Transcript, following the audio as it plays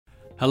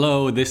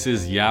Hello, this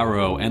is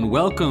Yarrow, and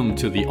welcome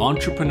to the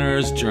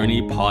Entrepreneur's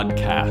Journey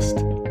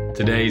podcast.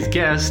 Today's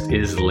guest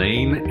is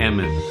Lain,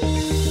 Ehmann.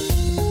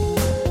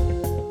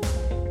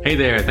 Hey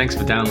there, thanks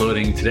for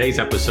downloading today's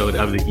episode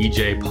of the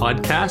EJ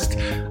podcast.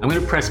 I'm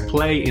going to press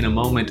play in a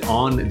moment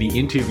on the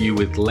interview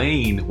with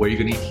Lain, where you're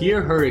going to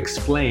hear her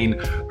explain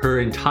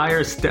her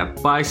entire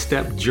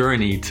step-by-step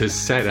journey to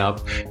set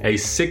up a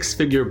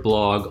six-figure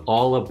blog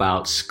all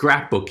about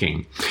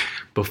scrapbooking.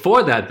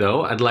 Before that,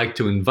 though, I'd like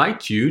to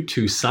invite you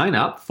to sign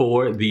up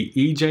for the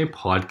EJ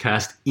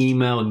Podcast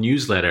email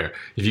newsletter.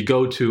 If you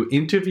go to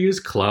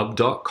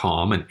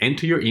interviewsclub.com and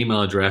enter your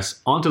email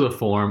address onto the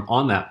form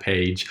on that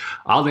page,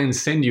 I'll then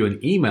send you an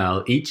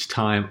email each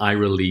time I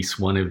release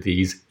one of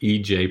these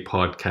EJ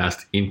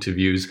Podcast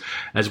interviews,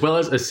 as well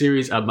as a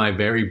series of my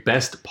very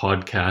best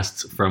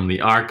podcasts from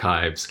the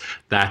archives.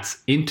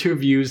 That's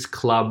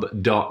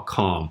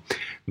interviewsclub.com.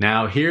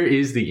 Now, here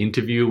is the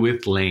interview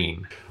with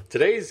Lain.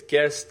 Today's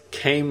guest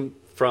came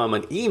from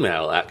an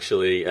email,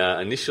 actually,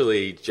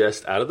 initially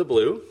just out of the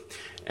blue,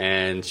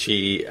 and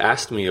she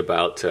asked me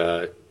about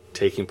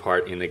taking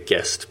part in a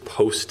guest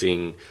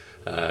posting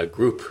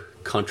group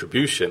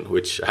contribution,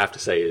 which I have to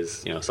say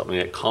is something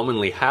that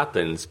commonly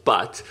happens.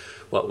 But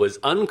what was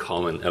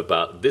uncommon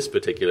about this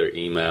particular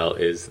email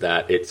is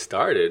that it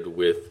started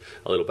with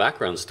a little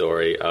background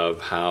story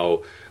of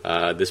how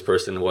this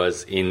person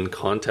was in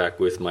contact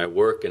with my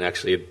work and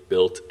actually had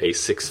built a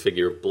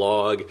six-figure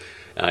blog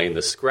in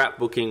the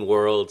scrapbooking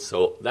world.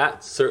 So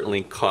that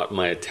certainly caught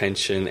my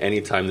attention.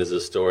 Anytime there's a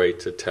story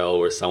to tell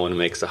where someone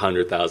makes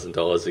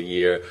 $100,000 a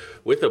year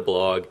with a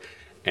blog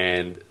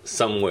and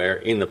somewhere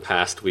in the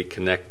past we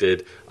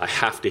connected, I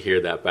have to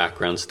hear that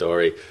background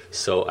story.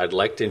 So I'd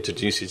like to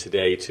introduce you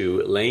today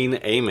to Lain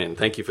Ehmann.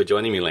 Thank you for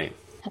joining me, Lain.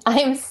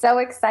 I'm so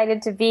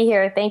excited to be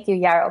here. Thank you,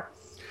 Yarrow.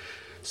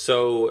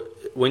 So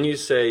when you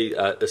say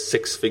a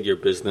six-figure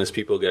business,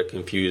 people get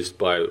confused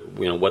by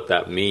what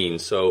that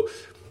means. So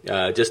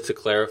just to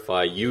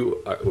clarify,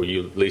 you at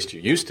least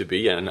you used to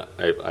be, and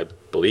I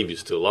believe you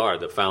still are,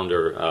 the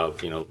founder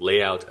of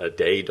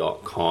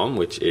layoutaday.com,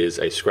 which is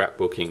a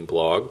scrapbooking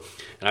blog.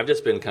 And I've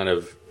just been kind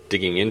of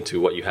digging into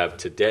what you have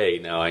today.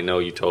 Now, I know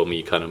you told me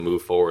you kind of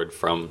moved forward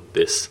from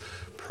this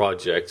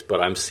project,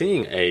 but I'm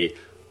seeing a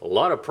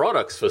lot of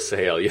products for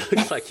sale. It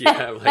looks like you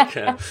have like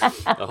a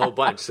whole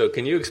bunch. So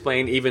can you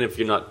explain, even if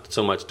you're not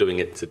so much doing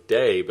it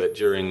today, but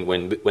during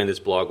when this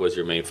blog was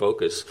your main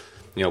focus,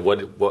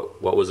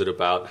 what was it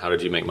about? How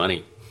did you make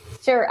money?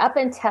 Sure. Up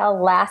until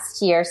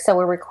last year, so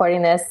we're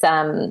recording this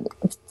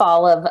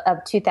fall of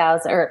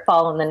 2000, or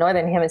fall in the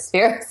Northern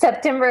Hemisphere,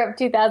 September of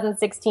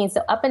 2016.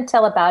 So up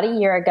until about a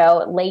year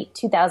ago, late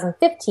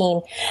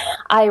 2015,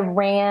 I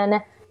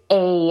ran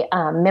a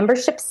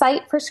membership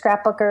site for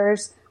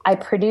scrapbookers. I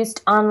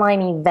produced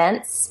online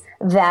events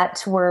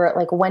that were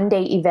like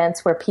one-day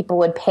events where people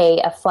would pay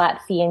a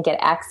flat fee and get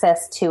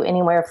access to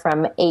anywhere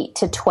from 8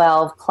 to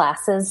 12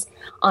 classes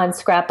on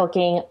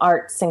scrapbooking,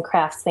 arts and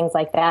crafts, things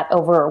like that,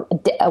 over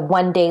a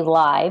one-day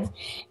live.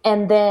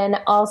 And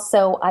then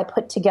also I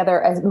put together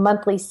a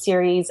monthly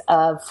series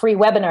of free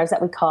webinars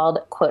that we called,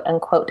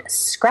 quote-unquote,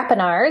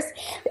 scrapinars,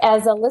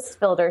 as a list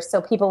builder.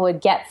 So people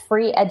would get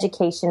free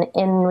education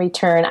in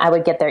return. I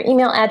would get their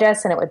email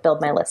address and it would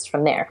build my list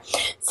from there.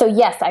 So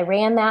yes, I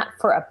ran that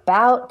for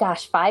about,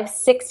 5-6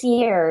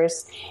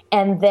 years,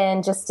 and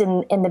then just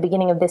in the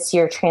beginning of this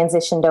year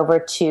transitioned over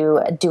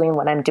to doing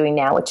what I'm doing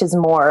now, which is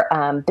more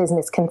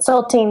business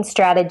consulting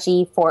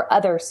strategy for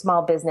other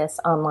small business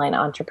online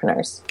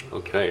entrepreneurs.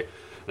 Okay.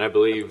 And I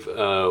believe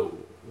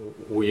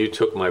you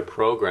took my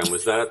program.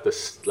 Was that at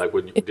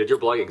did your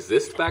blog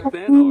exist back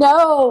then? Or?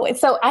 No.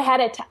 So I had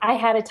a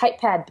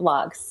TypePad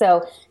blog.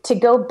 So to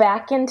go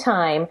back in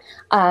time,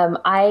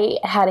 I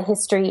had a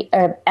history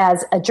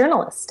as a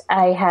journalist.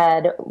 I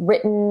had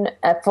written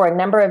for a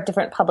number of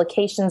different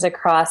publications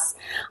across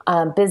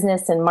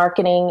business and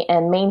marketing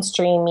and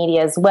mainstream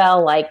media as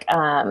well, like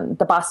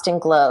the Boston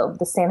Globe,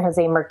 the San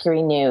Jose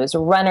Mercury News,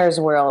 Runner's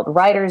World,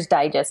 Writer's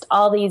Digest,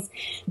 all these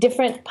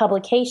different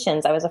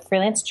publications. I was a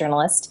freelance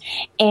journalist.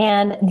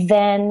 And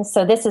then,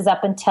 so this is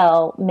up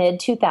until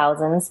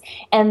mid-2000s.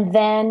 And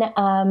then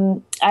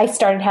I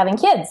started having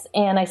kids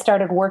and I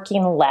started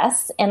working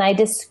less. And I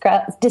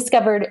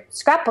discovered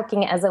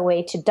scrapbooking as a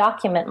way to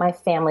document my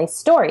family's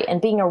story. And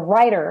being a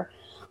writer,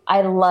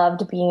 I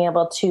loved being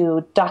able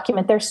to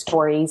document their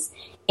stories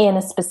in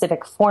a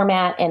specific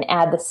format and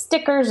add the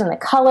stickers and the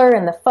color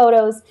and the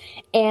photos,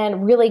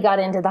 and really got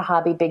into the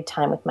hobby big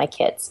time with my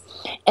kids.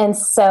 And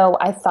so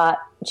I thought,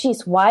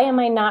 geez, why am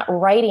I not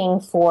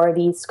writing for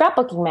these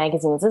scrapbooking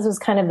magazines? This was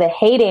kind of the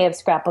heyday of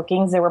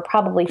scrapbookings. There were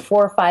probably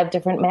 4 or 5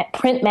 different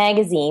print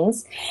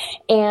magazines.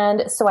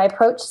 And so I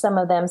approached some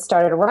of them,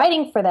 started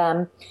writing for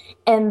them.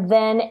 And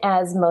then,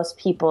 as most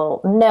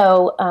people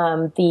know,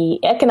 the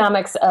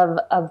economics of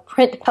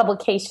print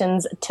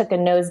publications took a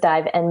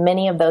nosedive, and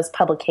many of those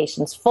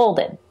publications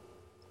folded.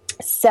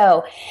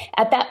 So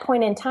at that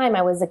point in time,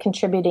 I was a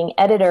contributing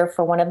editor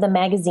for one of the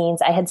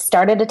magazines. I had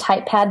started a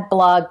typepad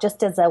blog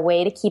just as a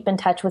way to keep in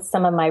touch with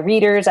some of my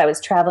readers. I was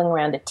traveling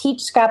around to teach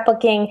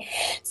scrapbooking.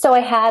 So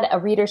I had a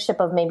readership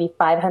of maybe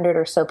 500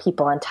 or so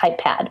people on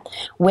typepad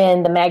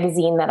when the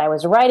magazine that I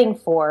was writing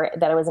for,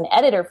 that I was an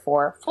editor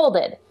for,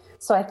 folded.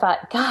 So I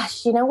thought,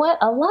 gosh, you know what?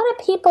 A lot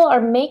of people are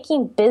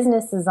making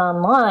businesses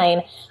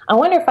online. I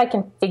wonder if I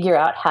can figure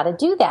out how to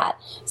do that.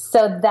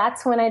 So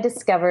that's when I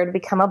discovered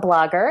become a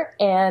blogger,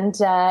 and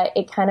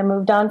it kind of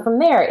moved on from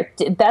there.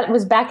 That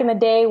was back in the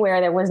day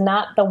where there was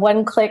not the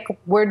one-click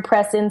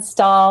WordPress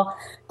install.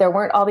 There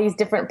weren't all these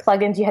different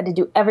plugins. You had to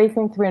do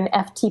everything through an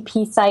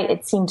FTP site.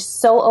 It seemed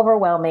so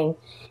overwhelming.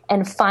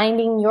 And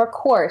finding your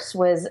course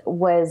was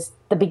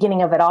the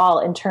beginning of it all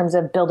in terms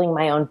of building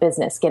my own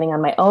business, getting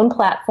on my own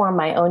platform,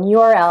 my own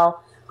URL,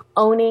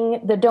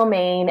 owning the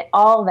domain.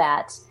 All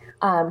that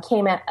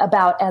came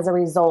about as a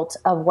result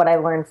of what I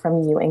learned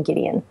from you and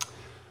Gideon.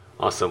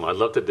 Awesome. I'd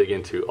love to dig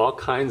into all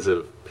kinds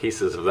of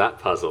pieces of that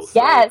puzzle. So,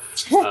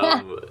 yes.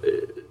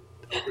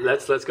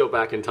 Let's go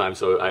back in time.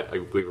 So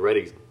we've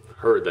already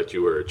heard that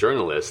you were a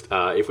journalist.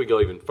 If we go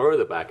even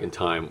further back in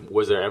time,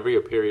 was there ever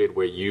a period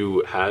where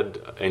you had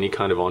any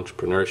kind of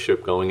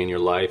entrepreneurship going in your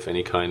life,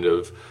 any kind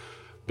of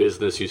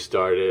business you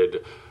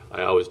started?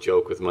 I always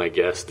joke with my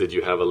guests, did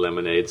you have a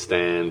lemonade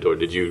stand, or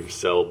did you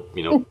sell,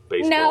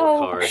 baseball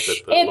cards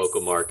at the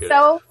local market? It's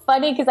so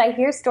funny because I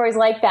hear stories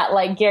like that,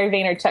 like Gary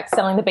Vaynerchuk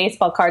selling the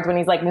baseball cards when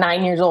he's like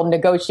 9 years old,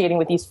 negotiating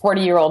with these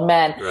 40-year-old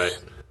men. Right.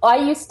 I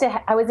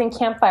was in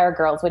Campfire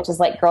Girls, which is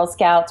like Girl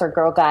Scouts or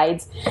Girl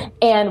Guides.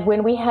 And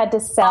when we had to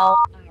sell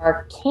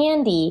our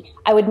candy,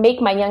 I would make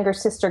my younger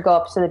sister go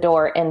up to the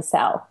door and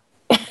sell.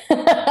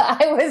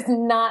 I was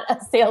not a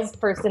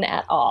salesperson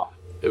at all.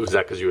 Was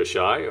that because you were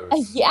shy? Or?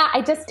 Yeah, I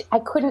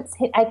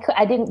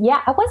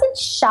wasn't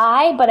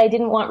shy, but I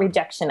didn't want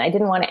rejection. I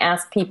didn't want to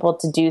ask people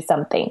to do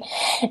something.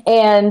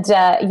 And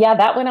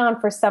that went on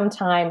for some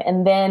time.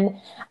 And then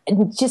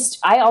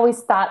I always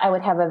thought I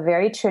would have a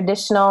very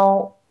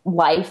traditional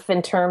life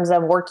in terms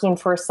of working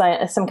for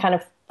some kind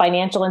of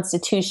financial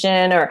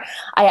institution, or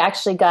I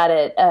actually got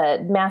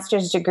a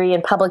master's degree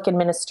in public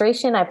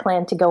administration. I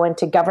plan to go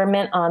into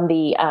government on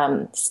the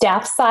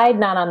staff side,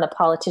 not on the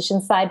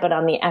politician side, but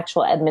on the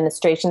actual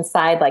administration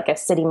side, like a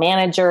city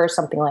manager or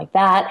something like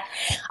that.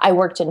 I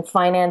worked in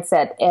finance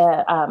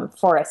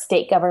for a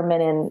state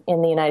government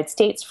in the United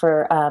States,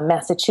 for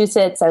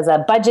Massachusetts, as a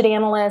budget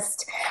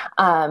analyst.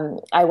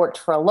 I worked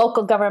for a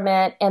local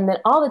government, and then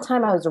all the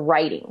time I was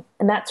writing,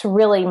 and that's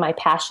really my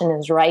passion,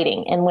 is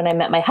writing. And when I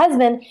met my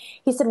husband,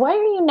 he said, "Why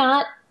are you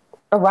not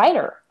a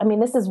writer? I mean,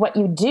 this is what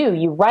you do.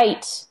 You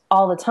write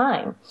all the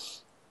time."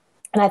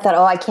 And I thought,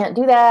 I can't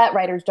do that.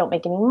 Writers don't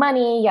make any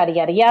money, yada,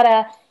 yada,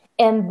 yada.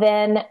 And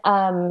then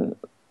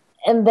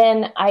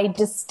I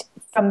just,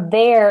 from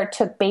there,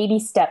 took baby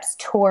steps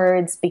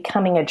towards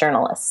becoming a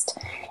journalist.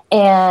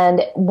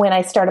 And when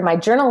I started my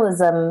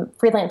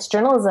freelance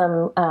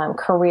journalism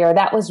career,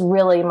 that was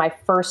really my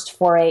first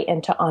foray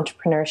into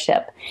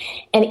entrepreneurship.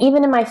 And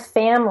even in my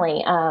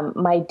family,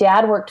 my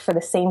dad worked for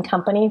the same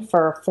company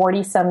for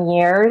 40 some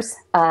years,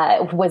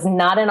 was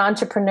not an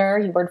entrepreneur.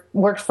 He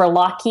worked for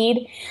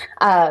Lockheed,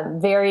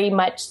 very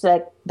much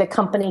the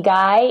company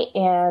guy.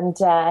 And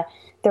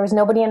there was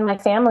nobody in my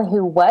family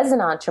who was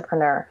an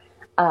entrepreneur,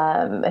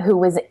 who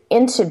was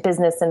into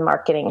business and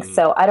marketing.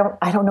 So I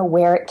don't know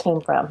where it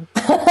came from.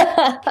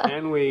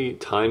 Can we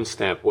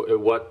timestamp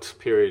what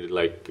period,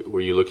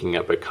 were you looking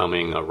at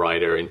becoming a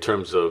writer in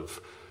terms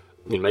of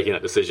making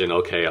that decision?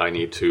 Okay, I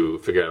need to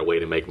figure out a way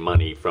to make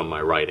money from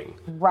my writing.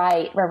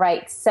 Right.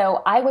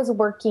 So I was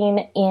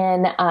working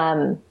in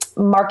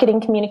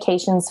marketing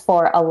communications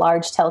for a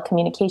large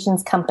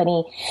telecommunications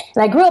company,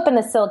 and I grew up in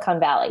the Silicon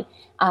Valley.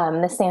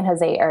 The San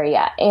Jose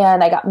area.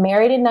 And I got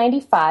married in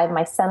 95.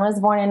 My son was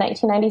born in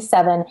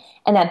 1997.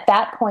 And at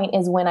that point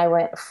is when I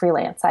went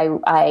freelance.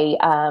 I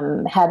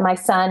had my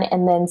son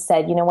and then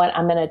said, you know what,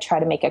 I'm going to try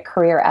to make a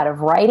career out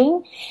of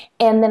writing.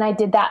 And then I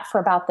did that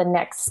for about the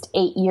next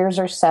 8 years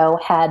or so,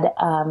 had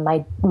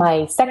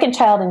my second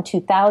child in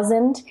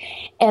 2000.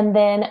 And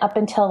then up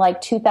until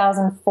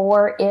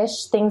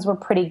 2004-ish, things were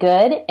pretty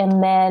good.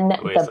 And then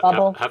the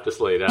bubble... I have to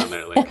slow you down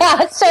there.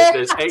 Sure.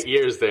 There's 8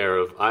 years there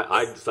of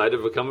I decided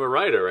to become a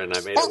writer, and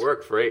I made it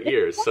work for 8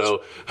 years.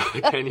 So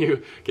can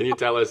you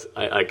tell us,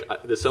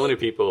 there's so many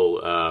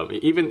people,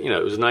 even,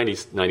 it was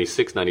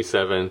 96,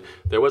 97,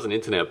 there wasn't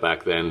internet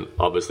back then.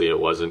 Obviously it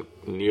wasn't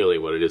nearly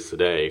what it is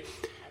today.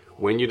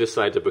 When you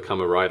decide to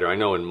become a writer, I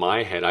know in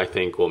my head, I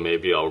think, well,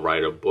 maybe I'll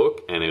write a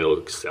book and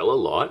it'll sell a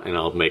lot and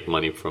I'll make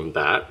money from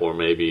that. Or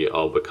maybe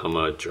I'll become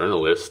a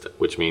journalist,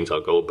 which means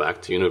I'll go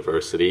back to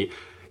university,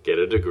 get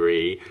a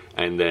degree,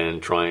 and then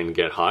try and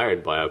get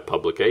hired by a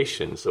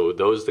publication. So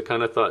those are the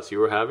kind of thoughts you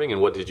were having, and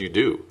what did you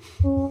do?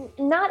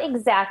 Not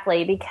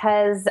exactly,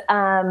 because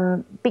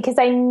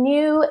I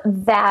knew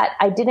that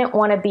I didn't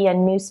want to be a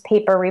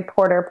newspaper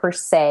reporter per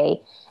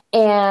se.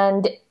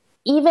 And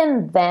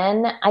even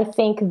then, I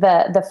think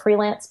the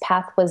freelance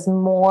path was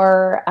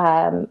more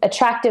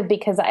attractive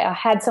because I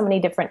had so many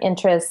different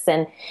interests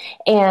and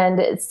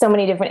so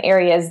many different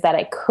areas that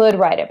I could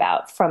write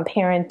about, from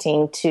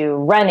parenting to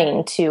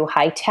running to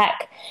high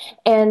tech.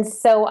 And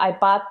so I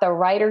bought the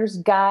Writer's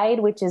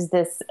Guide, which is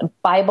this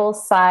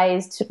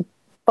Bible-sized,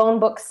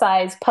 phone book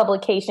size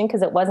publication,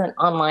 because it wasn't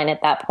online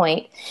at that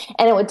point.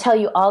 And it would tell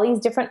you all these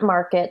different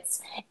markets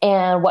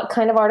and what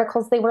kind of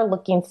articles they were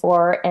looking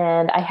for.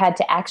 And I had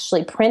to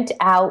actually print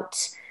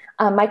out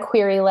my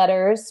query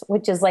letters,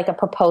 which is like a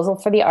proposal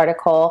for the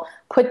article,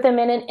 put them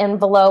in an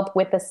envelope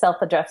with a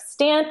self-addressed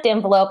stamped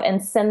envelope,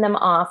 and send them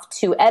off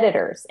to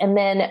editors. And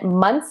then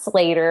months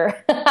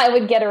later, I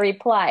would get a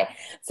reply.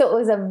 So it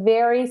was a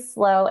very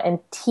slow and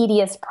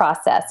tedious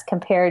process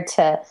compared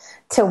to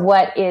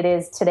what it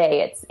is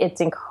today. It's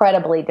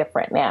incredibly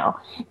different now.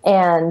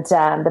 And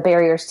the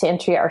barriers to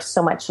entry are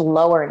so much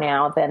lower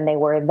now than they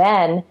were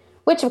then,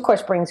 which of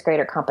course brings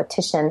greater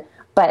competition.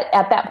 But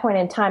at that point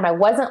in time, I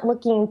wasn't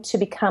looking to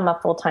become a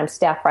full-time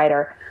staff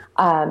writer.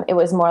 It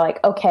was more like,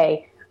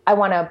 okay, I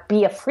want to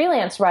be a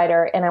freelance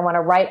writer and I want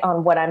to write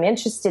on what I'm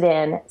interested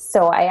in.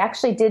 So I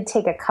actually did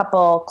take a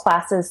couple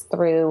classes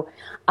through,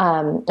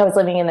 I was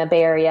living in the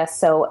Bay Area,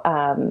 so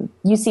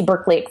UC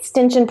Berkeley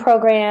Extension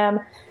Program.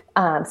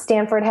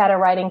 Stanford had a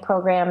writing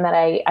program that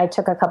I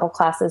took a couple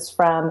classes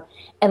from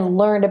and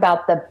learned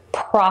about the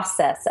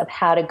process of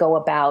how to go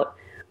about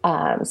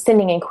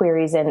sending in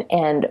queries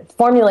and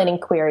formulating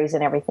queries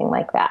and everything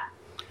like that.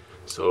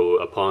 So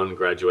upon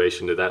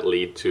graduation, did that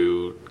lead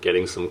to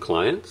getting some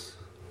clients?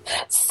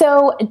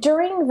 So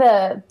during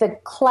the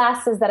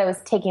classes that I was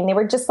taking, they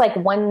were just like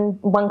one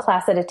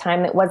class at a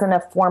time. It wasn't a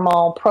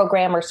formal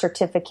program or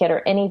certificate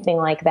or anything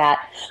like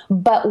that.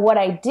 But what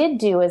I did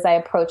do is I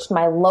approached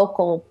my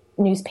local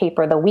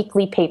newspaper, the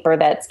weekly paper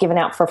that's given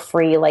out for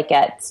free, like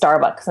at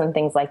Starbucks and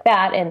things like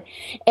that,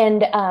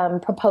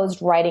 and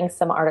proposed writing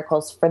some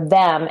articles for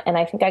them. And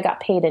I think I got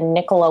paid a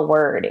nickel a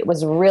word. It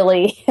was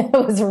really,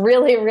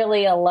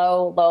 really a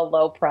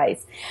low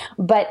price,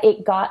 but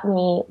it got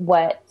me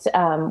what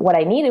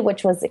I needed,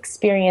 which was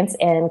experience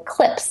and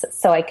clips.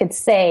 So I could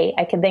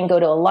then go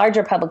to a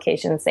larger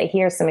publication and say,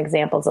 here's some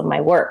examples of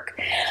my work.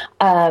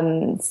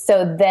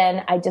 So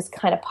then I just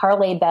kind of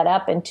parlayed that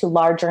up into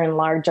larger and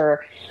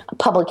larger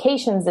publications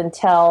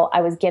until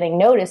I was getting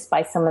noticed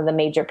by some of the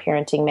major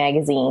parenting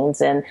magazines.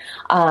 And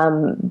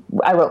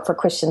I wrote for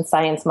Christian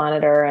Science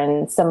Monitor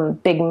and some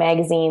big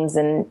magazines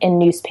and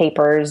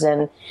newspapers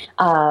and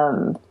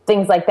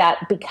things like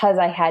that, because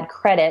I had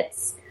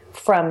credits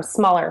from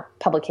smaller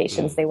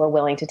publications. They were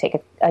willing to take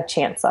a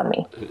chance on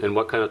me. And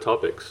what kind of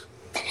topics?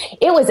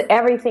 It was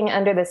everything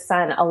under the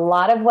sun. A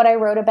lot of what I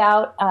wrote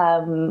about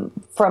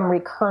from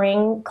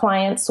recurring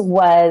clients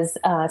was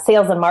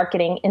sales and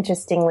marketing.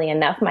 Interestingly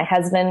enough, my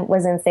husband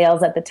was in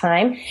sales at the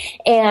time,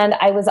 and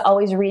I was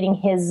always reading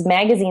his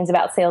magazines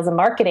about sales and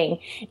marketing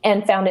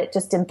and found it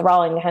just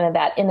enthralling, kind of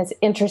that in this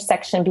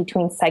intersection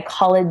between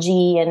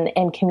psychology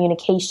and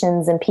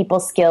communications and people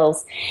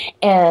skills.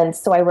 And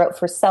so I wrote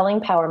for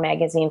Selling Power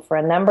magazine for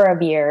a number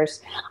of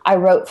years. I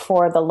wrote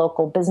for the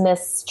local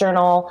business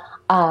journal.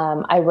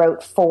 I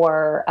wrote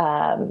for,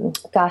 I'm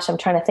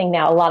trying to think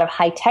now, a lot of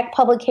high-tech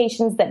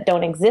publications that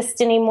don't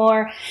exist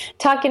anymore,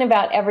 talking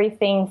about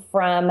everything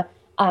from,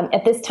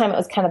 at this time, it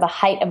was kind of the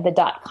height of the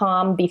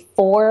 .com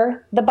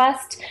before the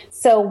bust.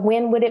 So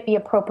when would it be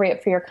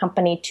appropriate for your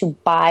company to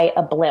buy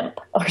a blimp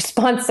or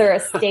sponsor a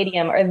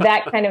stadium or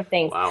that kind of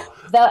thing? Wow.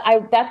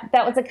 That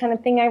was the kind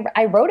of thing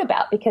I wrote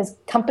about, because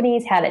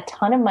companies had a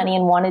ton of money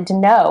and wanted to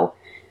know,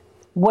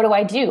 what do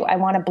I do? I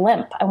want a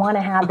blimp. I want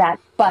to have that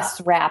bus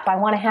wrap. I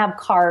want to have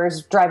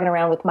cars driving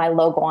around with my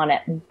logo on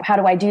it. How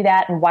do I do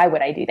that? And why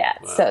would I do that?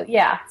 Wow.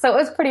 So it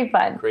was pretty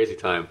fun. Crazy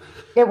time.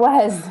 It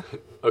was.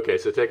 Okay,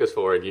 so take us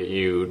forward.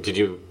 You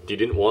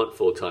didn't want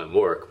full-time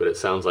work, but it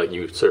sounds like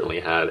you certainly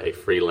had a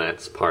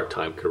freelance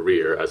part-time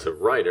career as a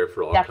writer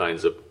for all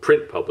kinds of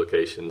print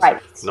publications,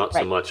 not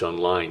so much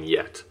online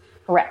yet.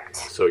 Correct.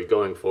 So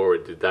going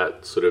forward, did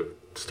that sort of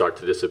start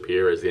to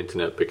disappear as the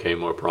internet became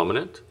more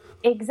prominent?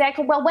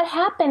 Exactly. Well, what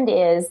happened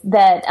is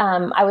that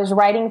I was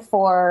writing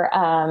for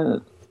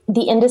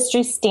the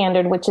Industry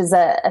Standard, which is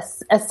a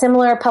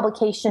similar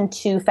publication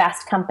to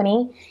Fast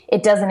Company.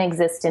 It doesn't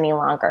exist any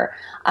longer.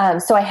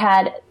 So I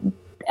had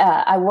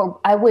I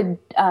would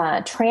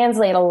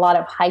translate a lot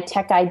of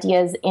high-tech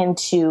ideas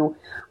into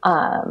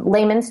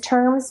layman's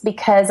terms,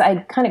 because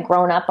I'd kind of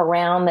grown up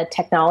around the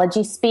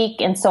technology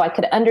speak, and so I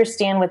could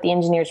understand what the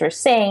engineers were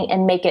saying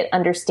and make it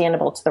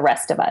understandable to the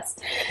rest of us.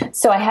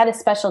 So I had a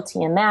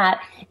specialty in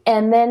that.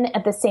 And then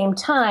at the same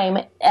time,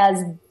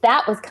 as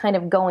that was kind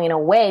of going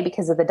away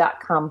because of the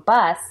dot-com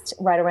bust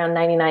right around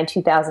 99,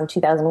 2000,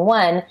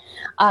 2001,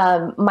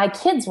 my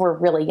kids were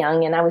really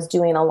young and I was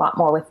doing a lot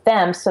more with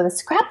them. So the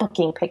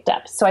scrapbooking picked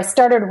up. So I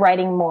started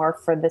writing more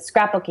for the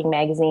scrapbooking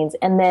magazines.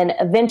 And then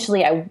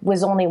eventually I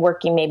was only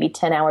working maybe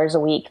 10 hours a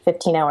week,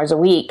 15 hours a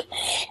week,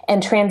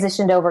 and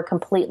transitioned over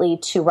completely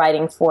to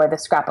writing for the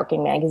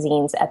scrapbooking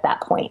magazines at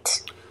that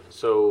point.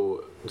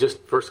 So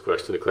just first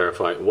question to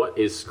clarify, what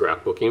is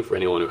scrapbooking for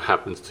anyone who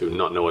happens to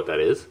not know what that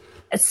is?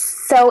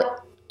 So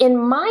in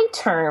my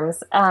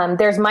terms,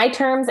 there's my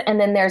terms,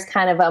 and then there's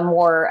kind of a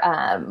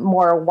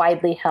more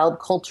widely held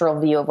cultural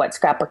view of what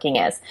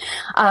scrapbooking is.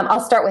 I'll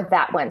start with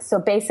that one. So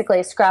basically,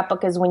 a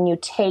scrapbook is when you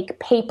take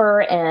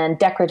paper and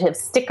decorative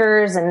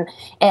stickers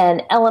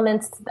and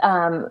elements,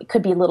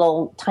 could be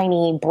little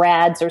tiny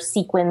brads or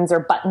sequins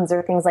or buttons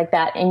or things like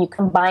that, and you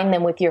combine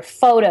them with your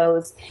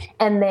photos,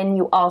 and then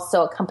you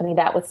also accompany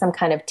that with some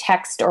kind of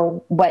text or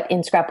what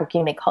in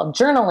scrapbooking they call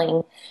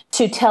journaling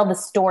to tell the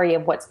story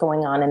of what's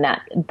going on in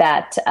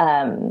that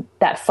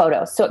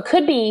photo. So it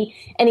could be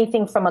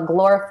anything from a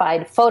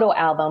glorified photo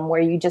album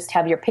where you just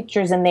have your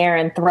pictures in there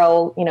and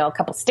throw, a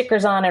couple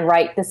stickers on and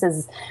write, this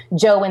is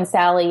Joe and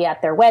Sally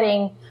at their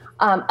wedding,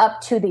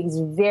 up to these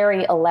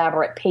very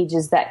elaborate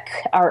pages that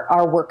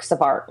are works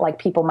of art. Like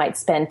people might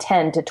spend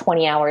 10 to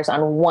 20 hours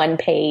on one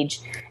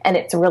page, and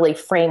it's really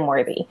frame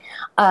worthy.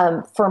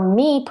 For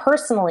me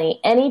personally,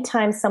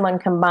 anytime someone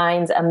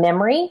combines a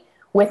memory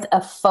with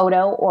a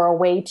photo or a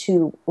way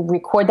to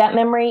record that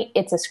memory,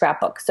 it's a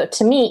scrapbook. So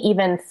to me,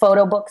 even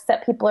photo books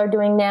that people are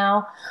doing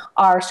now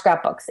are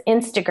scrapbooks.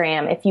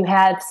 Instagram, if you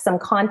have some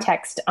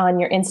context on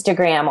your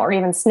Instagram or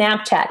even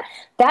Snapchat,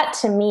 that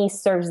to me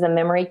serves the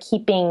memory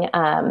keeping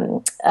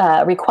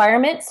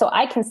requirement. So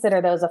I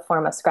consider those a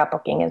form of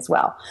scrapbooking as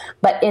well.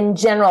 But in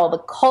general, the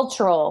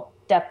cultural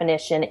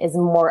definition is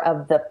more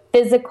of the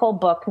physical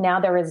book. Now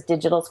there is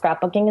digital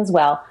scrapbooking as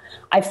well.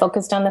 I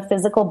focused on the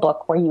physical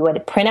book where you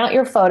would print out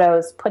your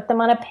photos, put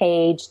them on a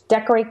page,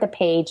 decorate the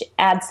page,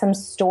 add some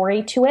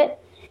story to it,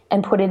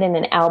 and put it in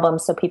an album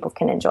so people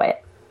can enjoy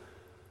it.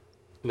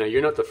 Now,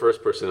 you're not the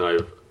first person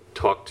I've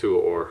talked to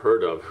or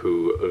heard of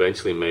who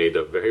eventually made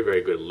a very,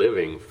 very good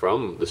living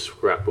from the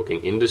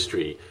scrapbooking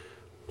industry.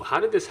 How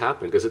did this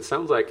happen? Because it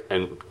sounds like,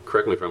 and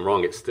correct me if I'm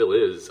wrong, it still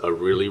is a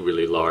really,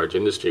 really large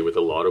industry with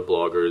a lot of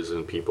bloggers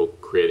and people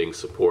creating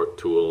support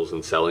tools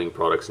and selling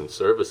products and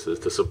services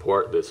to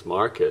support this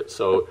market.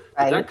 So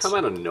did that come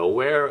out of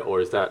nowhere,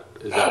 or is that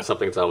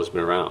something that's always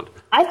been around?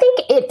 I think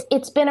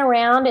it's been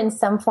around in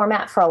some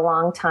format for a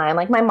long time.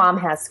 Like my mom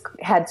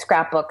had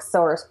scrapbooks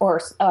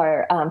or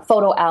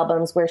photo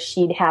albums where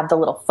she'd have the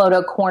little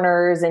photo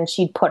corners and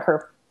she'd put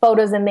her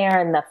photos in there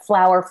and the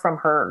flower from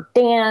her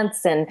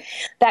dance and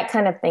that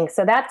kind of thing.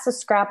 So that's a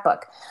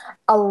scrapbook.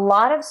 A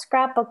lot of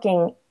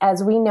scrapbooking,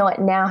 as we know it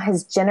now,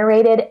 has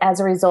generated as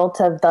a result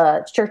of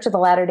the Church of the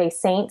Latter-day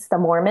Saints, the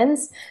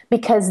Mormons,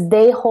 because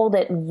they hold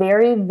it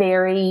very,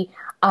 very,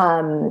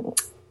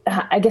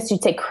 I guess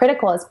you'd say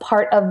critical as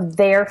part of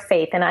their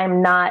faith. And I'm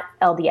not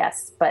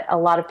LDS, but a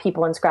lot of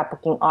people in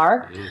scrapbooking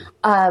are,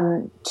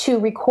 to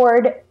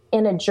record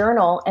in a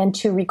journal and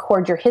to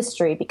record your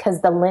history,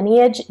 because the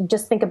lineage,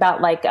 just think about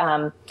like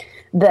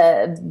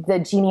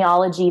the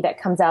genealogy that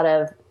comes out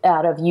of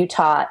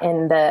Utah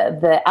and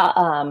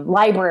the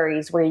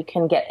libraries where you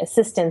can get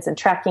assistance in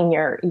tracking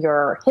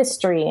your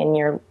history and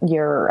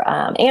your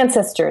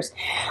ancestors.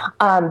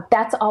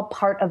 That's all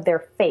part of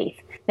their faith.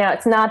 Now,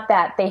 it's not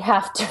that they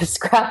have to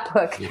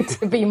scrapbook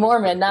to be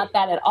Mormon, not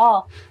that at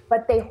all,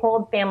 but they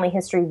hold family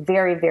history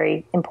very,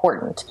 very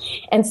important.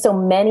 And so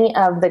many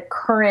of the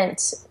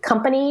current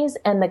companies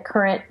and the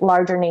current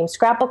larger name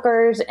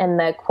scrapbookers and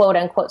the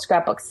quote-unquote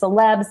scrapbook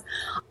celebs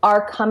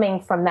are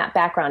coming from that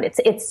background.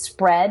 It's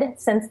spread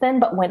since then,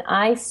 but when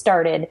I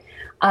started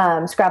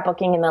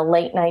scrapbooking in the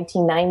late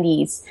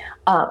 1990s,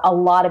 a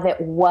lot of it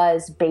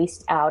was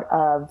based out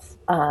of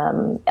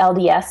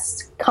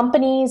LDS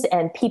companies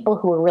and people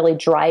who were really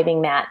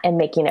driving that and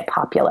making it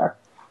popular.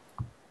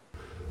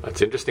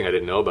 That's interesting. I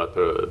didn't know about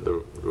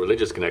the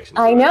religious connection.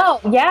 I know.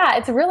 Yeah,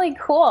 it's really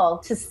cool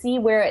to see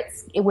where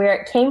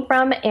it came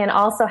from and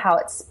also how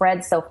it's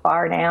spread so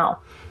far now.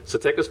 So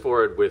take us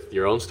forward with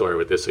your own story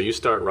with this. So you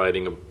start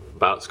writing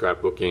about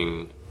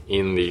scrapbooking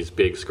in these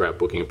big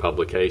scrapbooking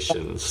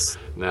publications.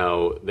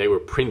 Now, they were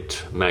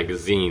print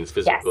magazines,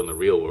 physical in the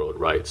real world,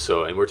 right?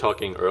 So, and we're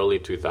talking early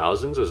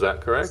 2000s, is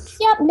that correct?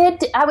 Yeah,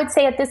 I would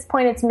say at this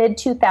point it's mid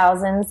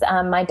 2000s.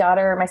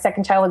 My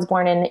second child was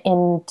born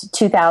in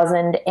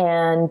 2000,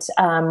 and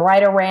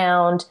right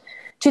around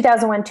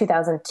 2001,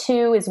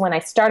 2002 is when I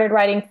started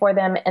writing for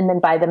them. And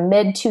then by the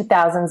mid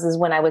 2000s is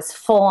when I was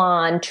full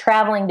on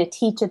traveling to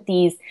teach at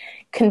these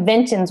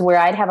conventions where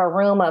I'd have a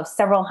room of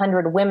several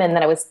hundred women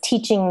that I was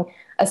teaching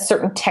a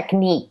certain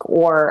technique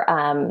or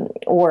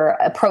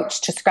approach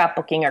to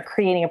scrapbooking or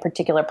creating a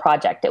particular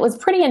project. It was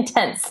pretty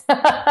intense.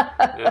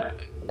 Yeah.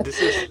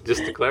 This is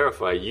just to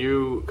clarify,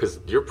 because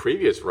your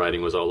previous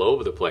writing was all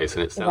over the place,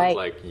 and it sounds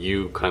like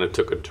you kind of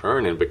took a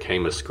turn and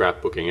became a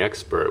scrapbooking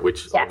expert,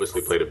 which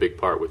obviously played a big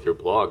part with your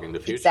blog in the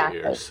future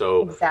here.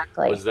 So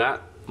was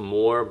that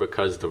more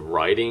because the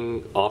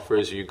writing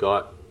offers you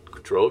got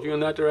drove you in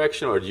that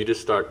direction, or did you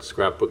just start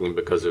scrapbooking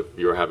because of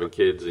you were having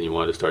kids and you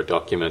wanted to start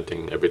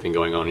documenting everything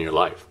going on in your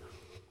life?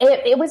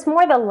 It was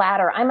more the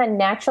latter. I'm a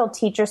natural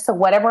teacher, so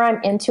whatever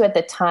I'm into at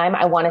the time,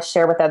 I want to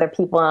share with other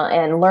people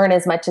and learn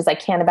as much as I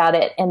can about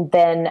it, and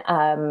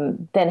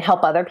then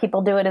help other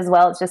people do it as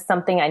well. It's just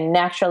something I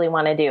naturally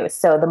want to do.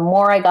 So the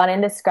more I got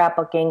into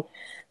scrapbooking,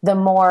 the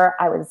more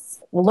I was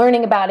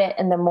learning about it,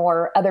 and the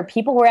more other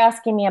people were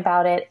asking me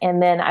about it,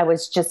 and then I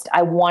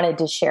wanted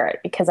to share it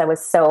because I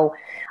was so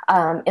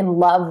in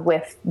love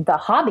with the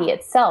hobby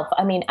itself.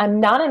 I mean,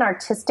 I'm not an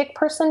artistic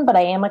person, but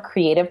I am a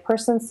creative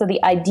person. So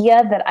the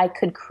idea that I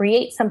could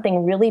create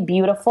something really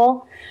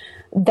beautiful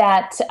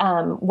that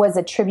was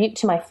a tribute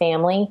to my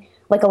family,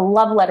 like a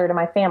love letter to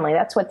my family.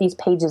 That's what these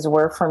pages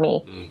were for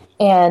me.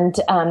 And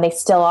they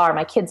still are.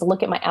 My kids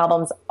look at my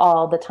albums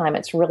all the time.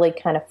 It's really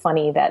kind of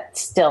funny that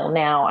still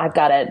now I've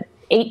got a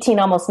 18,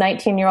 almost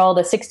 19-year-old,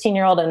 a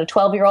 16-year-old, and a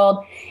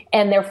 12-year-old,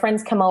 and their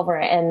friends come over,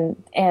 and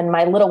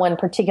my little one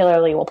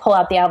particularly will pull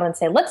out the album and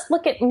say, let's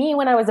look at me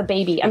when I was a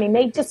baby. I mean,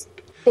 they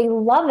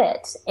love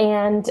it.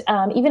 And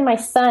even my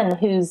son,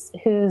 who's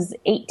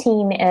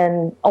 18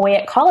 and away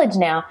at college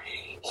now,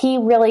 he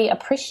really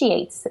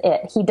appreciates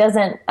it. He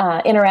doesn't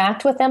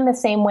interact with them the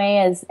same way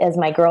as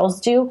my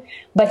girls do,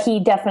 but he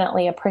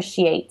definitely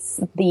appreciates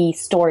the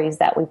stories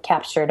that we've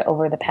captured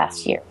over the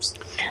past years.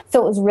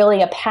 So it was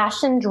really a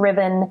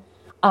passion-driven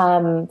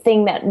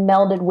thing that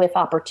melded with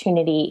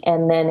opportunity,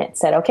 and then it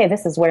said, okay,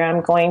 this is where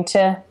I'm going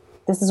to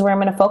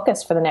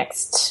focus for the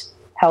next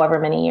however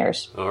many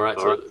years. All right,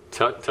 so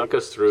talk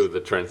us through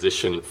the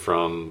transition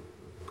from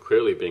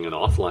clearly being an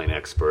offline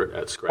expert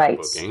at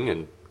scrapbooking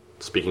and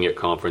speaking at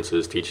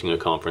conferences, teaching at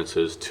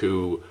conferences,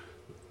 to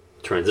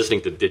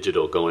transitioning to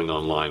digital, going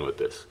online with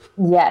this.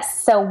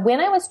 Yes. So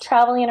when I was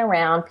traveling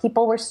around,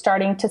 people were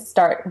starting to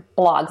start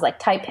blogs. Like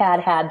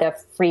TypePad had the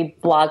free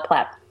blog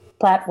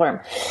platform.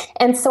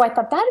 And so I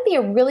thought that'd be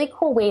a really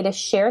cool way to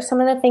share some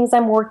of the things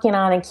I'm working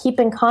on and keep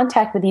in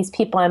contact with these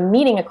people I'm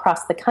meeting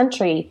across the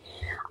country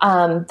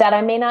that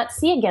I may not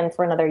see again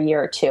for another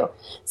year or two.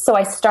 So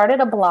I started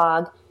a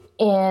blog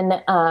in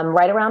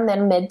right around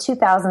then,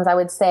 mid-2000s, I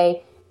would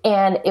say,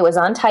 and it was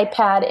on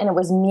TypePad, and it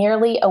was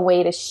merely a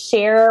way to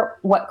share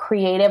what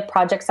creative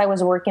projects I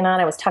was working on.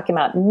 I was talking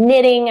about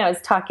knitting. I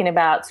was talking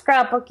about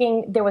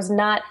scrapbooking. It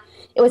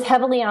was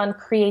heavily on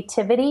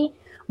creativity,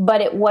 but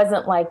it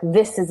wasn't like,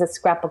 this is a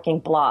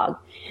scrapbooking blog.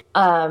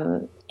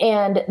 And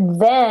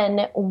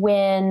then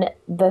when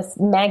the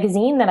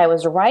magazine that I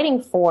was writing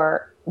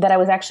for, that I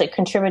was actually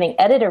contributing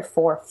editor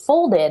for,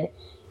 folded,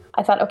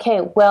 I thought,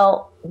 okay,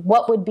 well,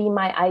 what would be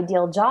my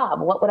ideal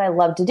job? What would I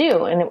love to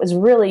do? And it was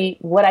really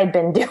what I'd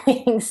been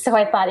doing. So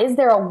I thought, is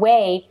there a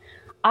way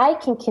I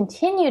can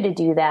continue to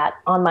do that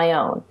on my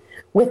own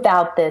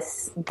without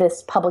this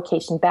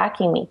publication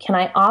backing me? Can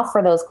I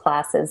offer those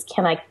classes?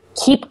 Can I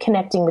keep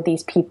connecting with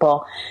these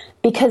people?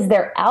 Because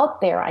they're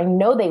out there. I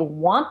know they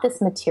want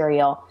this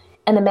material,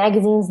 and the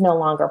magazine's no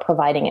longer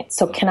providing it.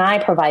 So can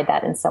I provide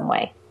that in some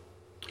way?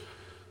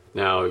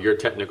 Now, your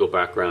technical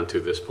background to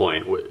this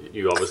point,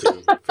 you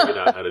obviously figured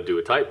out how to do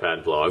a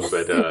TypePad blog,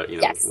 but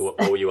Yes. what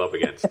were you up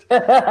against?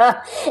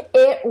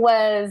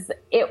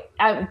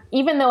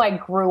 Even though I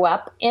grew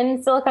up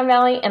in Silicon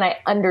Valley and I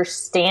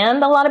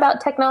understand a lot about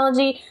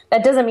technology,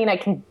 that doesn't mean I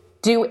can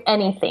do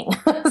anything.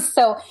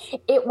 So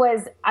it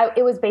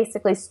was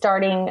basically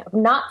starting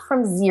not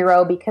from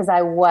zero, because I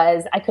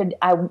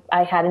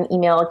had an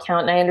email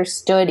account and I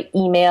understood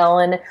email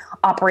and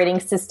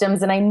operating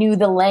systems and I knew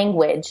the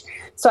language.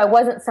 So I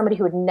wasn't somebody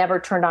who had never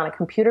turned on a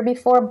computer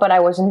before, but I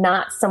was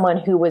not someone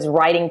who was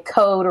writing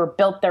code or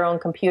built their own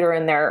computer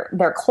in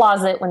their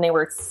closet when they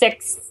were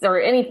 6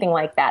 or anything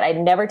like that. I'd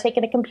never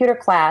taken a computer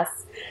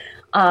class.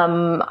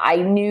 I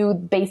knew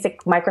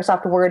basic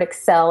Microsoft Word,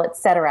 Excel,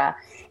 etc.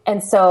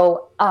 And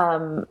so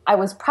I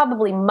was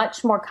probably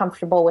much more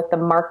comfortable with the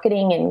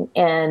marketing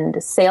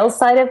and sales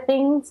side of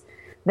things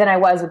than I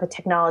was with the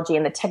technology.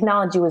 And the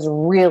technology was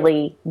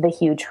really the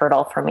huge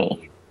hurdle for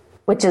me,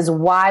 which is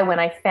why when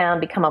I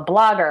found Become a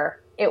Blogger,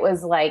 it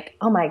was like,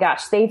 oh my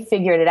gosh, they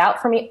figured it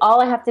out for me.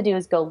 All I have to do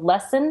is go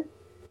lesson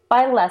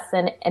by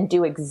lesson and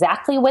do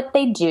exactly what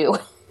they do.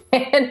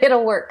 And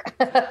it'll work.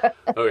 Okay,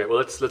 well,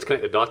 let's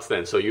connect the dots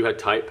then. So you had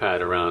TypePad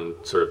around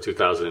sort of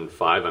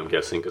 2005, I'm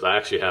guessing, because I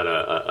actually had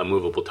a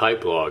movable type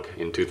blog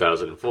in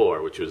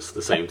 2004, which was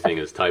the same thing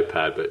as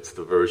TypePad, but it's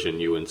the version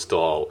you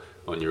install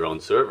on your own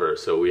server.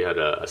 So we had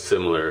a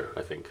similar,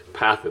 I think,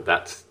 path at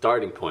that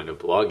starting point of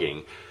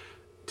blogging.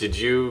 Did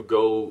you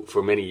go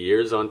for many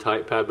years on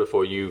TypePad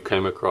before you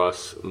came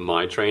across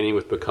my training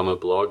with Become a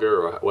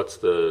Blogger, or what's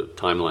the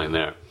timeline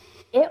there?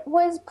 It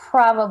was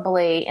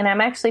probably, and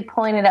I'm actually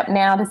pulling it up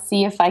now to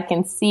see if I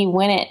can see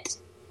when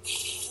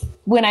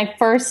I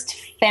first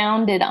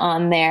found it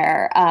on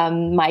there,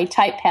 my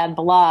TypePad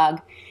blog.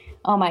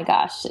 Oh my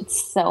gosh,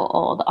 it's so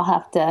old. I'll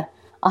have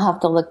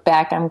to look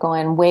back. I'm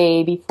going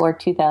way before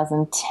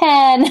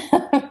 2010.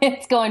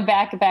 It's going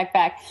back.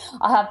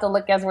 I'll have to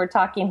look as we're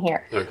talking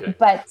here. Okay.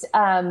 But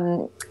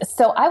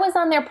so I was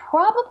on there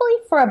probably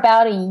for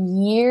about a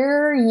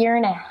year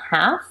and a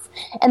half.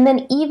 And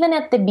then even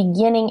at the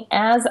beginning,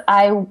 as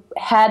I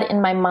had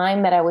in my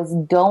mind that I was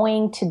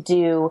going to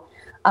do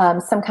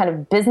some kind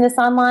of business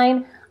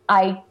online,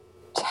 I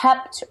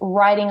kept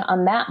writing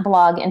on that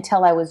blog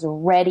until I was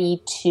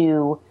ready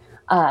to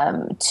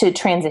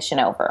transition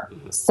over.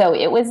 So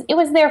it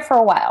was there for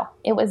a while.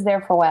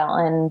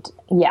 And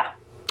yeah.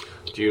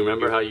 Do you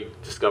remember how you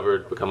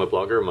discovered Become a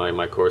Blogger,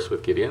 my course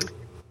with Gideon?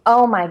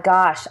 Oh my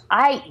gosh.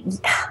 I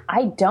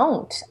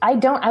don't.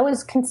 I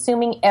was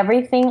consuming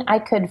everything I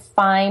could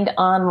find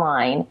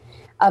online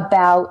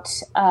about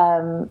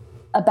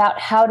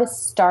how to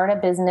start a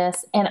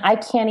business. And I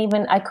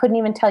couldn't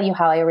even tell you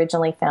how I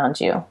originally found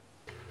you.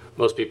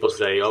 Most people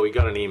say, oh, we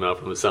got an email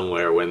from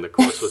somewhere when the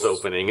course was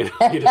opening and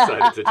you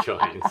decided to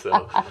join.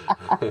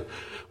 So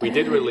we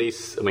did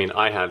release,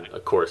 I had a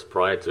course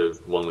prior to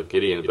one with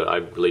Gideon, but I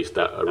released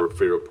a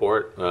free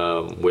report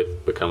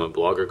with Become a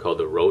Blogger called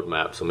The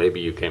Roadmap. So maybe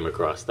you came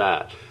across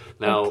that.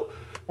 Now,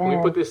 let me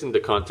put this into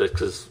context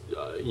because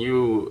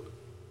you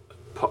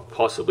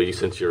possibly,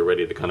 since you're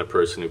already the kind of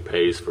person who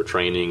pays for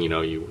training,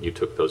 you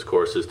took those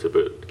courses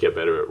to get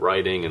better at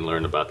writing and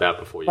learn about that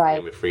before you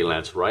became a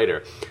freelance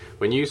writer.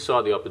 When you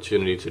saw the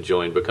opportunity to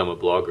join Become a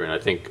Blogger, and I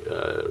think,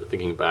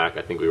 thinking back,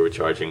 I think we were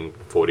charging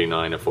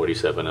 $49 or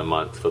 $47 a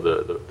month for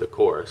the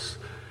course.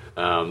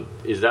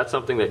 Is that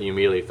something that you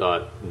immediately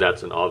thought,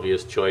 that's an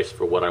obvious choice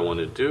for what I want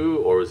to do?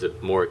 Or is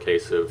it more a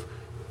case of,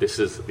 this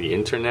is the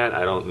internet.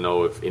 I don't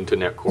know if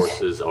internet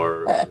courses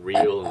are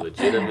real and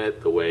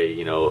legitimate the way,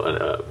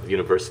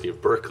 University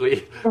of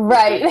Berkeley.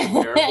 Right.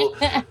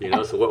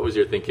 So what was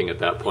your thinking at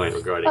that point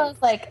regarding? I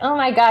was like, oh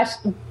my gosh,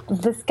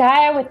 this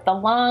guy with the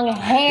long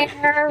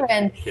hair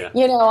and,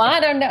 I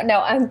don't know.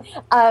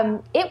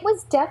 No, it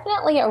was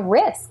definitely a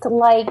risk.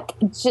 Like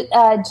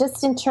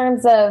just in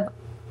terms of,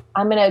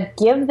 I'm going to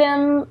give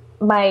them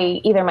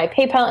either my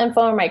PayPal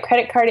info or my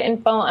credit card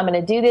info. I'm going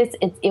to do this.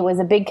 It was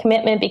a big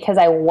commitment because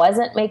I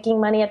wasn't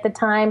making money at the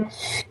time.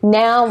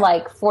 Now,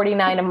 like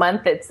 $49 a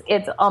month,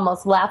 it's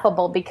almost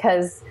laughable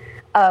because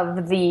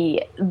of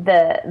the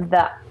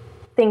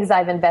things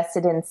I've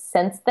invested in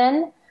since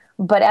then.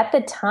 But at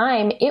the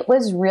time, it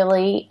was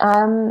really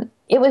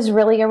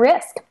a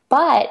risk.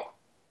 But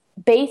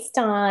based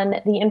on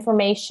the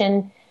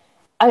information,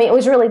 it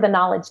was really the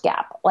knowledge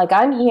gap. Like,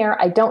 I'm here,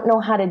 I don't know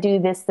how to do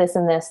this, this,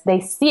 and this.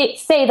 They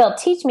say they'll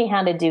teach me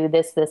how to do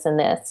this, this, and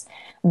this.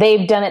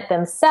 They've done it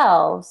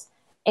themselves,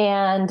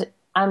 and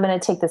I'm going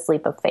to take this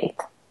leap of faith.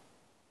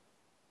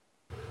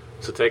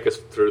 So take us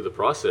through the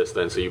process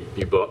then. So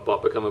you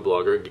bought Become a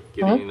Blogger.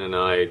 Gideon and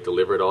I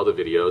delivered all the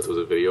videos. It was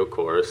a video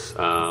course.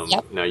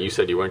 Yep. Now, you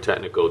said you weren't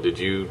technical. Did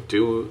you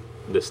do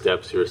the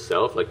steps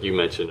yourself, like you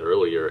mentioned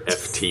earlier,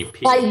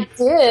 FTP? I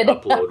did.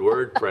 Upload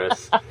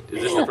WordPress.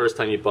 Is this the first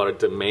time you bought a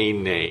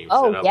domain name?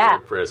 Oh, set up yeah.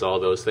 WordPress, all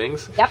those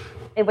things? Yep.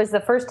 It was the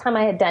first time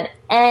I had done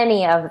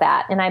any of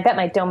that. And I bet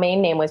my domain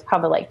name was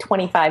probably like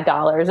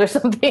 $25 or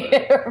something,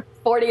 or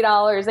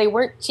 $40. They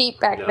weren't cheap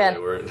back then. They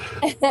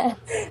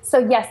weren't. So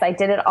yes, I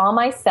did it all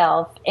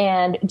myself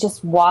and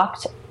just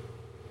walked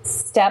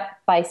step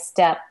by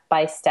step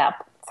by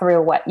step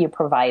through what you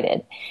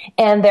provided.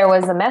 And there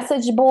was a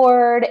message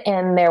board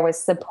and there was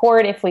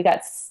support if we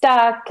got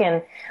stuck.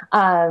 And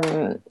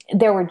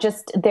there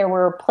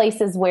were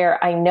places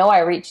where I know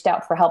I reached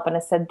out for help and I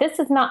said, this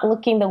is not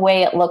looking the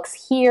way it looks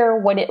here.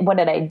 What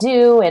did I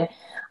do? And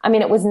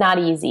it was not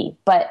easy,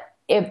 but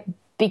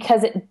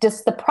because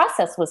the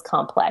process was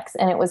complex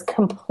and it was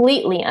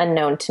completely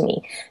unknown to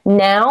me.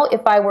 Now,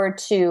 if I were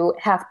to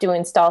have to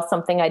install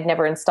something I'd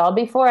never installed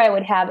before, I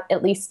would have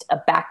at least a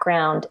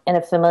background and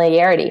a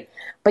familiarity.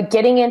 But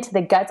getting into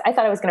the guts, I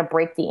thought I was going to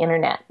break the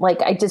internet.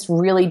 Like, I just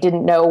really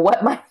didn't know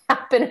what might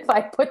happen if I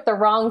put the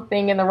wrong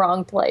thing in the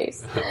wrong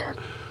place.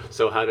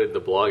 So how did the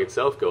blog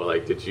itself go?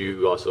 Like, did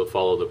you also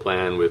follow the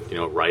plan with,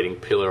 writing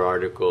pillar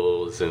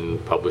articles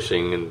and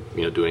publishing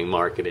and, doing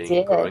marketing,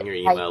 and growing your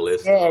email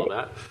list and all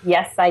that?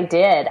 Yes, I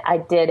did. I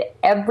did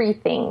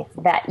everything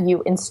that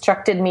you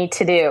instructed me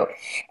to do.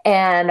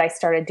 And I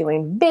started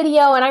doing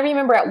video. And I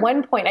remember at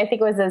one point, I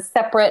think it was a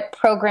separate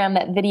program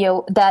that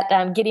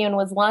Gideon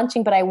was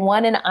launching, but I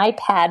won an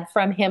iPad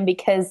from him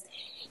because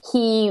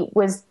he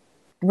was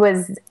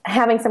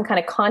having some kind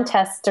of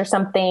contest or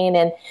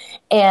something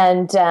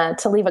and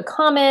to leave a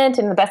comment,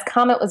 and the best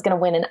comment was going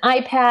to win an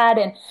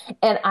iPad.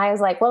 And I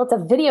was like, well, it's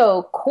a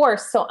video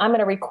course, so I'm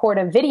going to record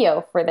a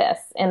video for this.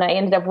 And I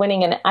ended up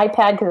winning an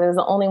iPad because I was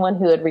the only one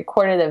who had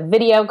recorded a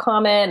video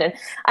comment. And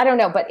I don't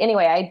know, but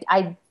anyway,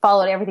 I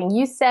followed everything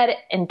you said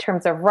in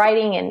terms of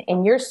writing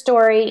and your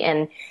story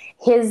and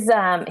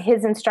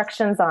his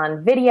instructions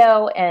on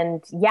video.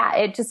 And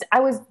yeah, I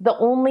was the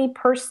only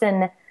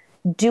person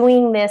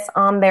doing this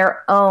on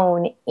their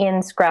own in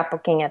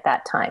scrapbooking at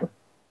that time.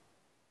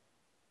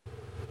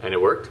 And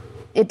it worked?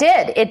 It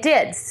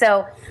did.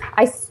 So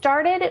I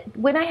started,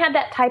 when I had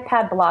that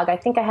TypePad blog, I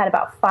think I had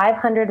about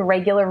 500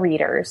 regular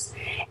readers.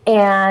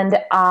 And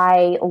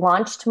I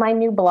launched my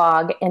new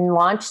blog and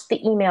launched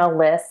the email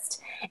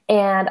list.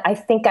 And I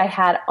think I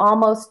had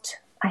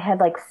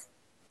like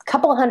a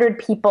couple hundred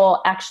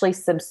people actually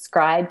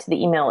subscribe to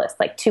the email list,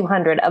 like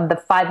 200 of the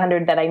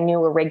 500 that I knew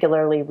were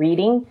regularly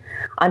reading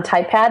on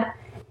TypePad.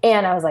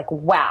 And I was like,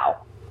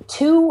 wow,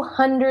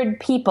 200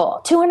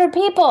 people. 200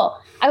 people.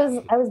 I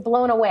was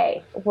blown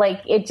away.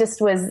 Like, it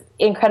just was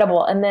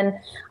incredible. And then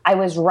I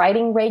was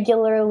writing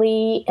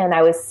regularly, and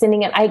I was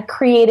sending it. I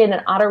created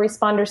an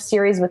autoresponder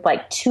series with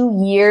like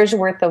 2 years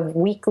worth of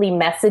weekly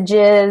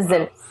messages,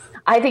 and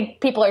I think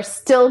people are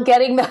still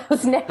getting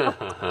those now.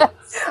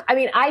 I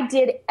mean, I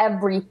did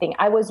everything.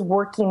 I was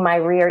working my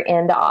rear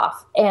end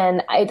off,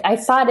 and I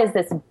saw it as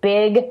this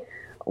big,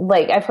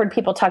 like, I've heard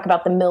people talk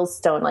about the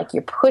millstone, like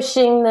you're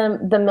pushing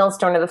the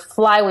millstone or the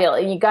flywheel,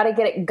 and you got to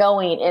get it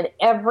going, and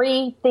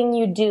everything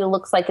you do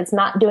looks like it's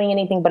not doing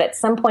anything, but at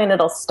some point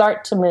it'll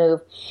start to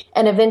move,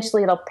 and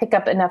eventually it'll pick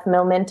up enough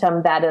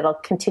momentum that it'll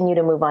continue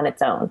to move on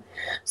its own.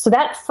 So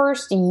that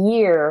first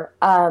year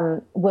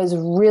was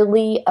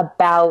really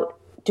about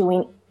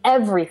doing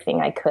everything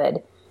I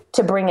could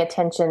to bring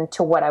attention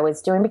to what I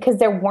was doing, because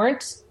there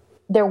weren't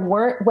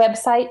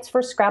websites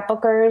for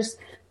scrapbookers.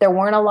 There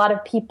weren't a lot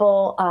of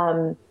people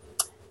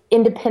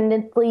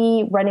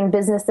independently running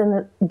businesses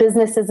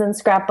in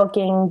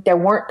scrapbooking. There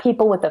weren't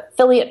people with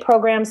affiliate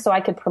programs so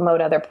I could promote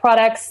other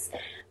products.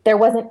 There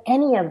wasn't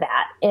any of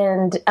that.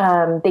 And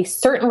they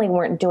certainly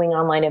weren't doing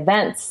online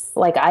events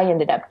like I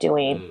ended up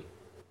doing.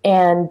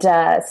 And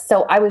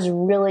so I was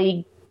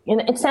really, and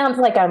it sounds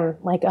like I'm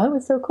like, oh,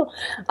 it's so cool.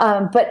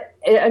 But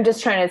I'm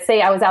just trying to say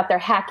I was out there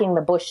hacking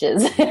the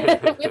bushes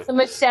with a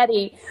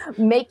machete,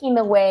 making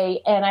the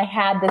way. And I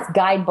had this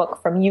guidebook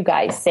from you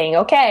guys saying,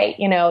 okay,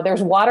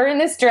 there's water in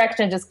this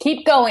direction. Just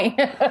keep going.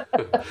 How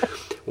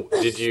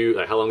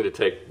long did it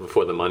take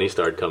before the money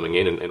started coming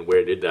in, and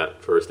where did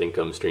that first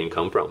income stream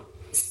come from?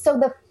 So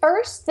the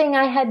first thing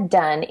I had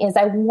done is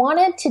I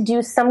wanted to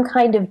do some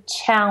kind of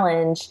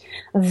challenge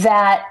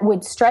that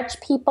would stretch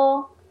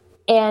people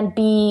and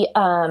be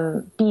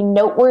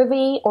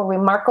noteworthy or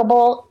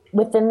remarkable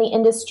within the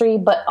industry,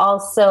 but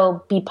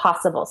also be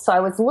possible. So I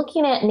was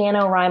looking at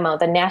NaNoWriMo,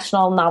 the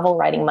National Novel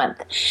Writing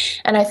Month,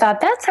 and I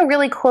thought that's a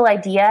really cool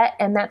idea,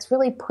 and that's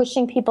really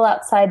pushing people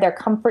outside their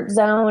comfort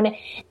zone.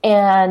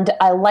 And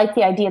I like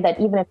the idea that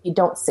even if you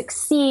don't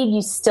succeed,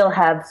 you still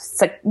have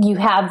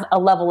a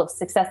level of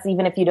success,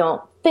 even if you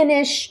don't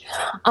finish.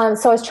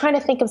 So I was trying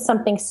to think of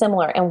something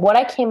similar, and what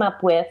I came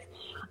up with,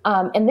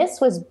 and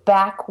this was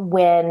back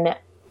when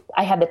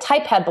I had the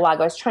TypePad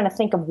blog. I was trying to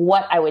think of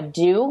what I would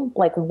do,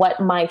 like what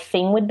my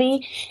thing would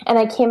be. And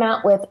I came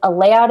out with a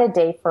layout a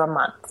day for a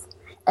month.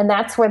 And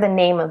that's where the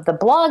name of the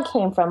blog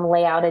came from,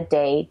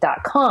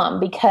 layoutaday.com,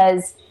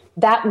 because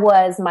that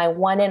was my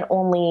one and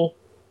only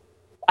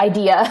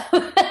idea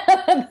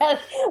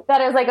that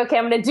I was like, okay,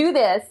 I'm going to do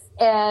this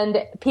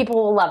and people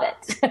will love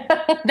it.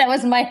 That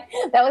was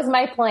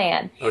my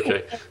plan.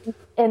 Okay.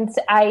 And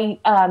I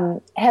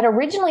had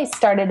originally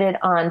started it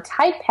on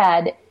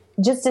TypePad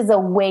just as a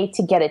way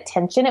to get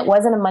attention. It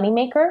wasn't a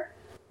moneymaker,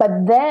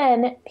 but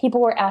then people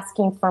were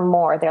asking for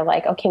more. They're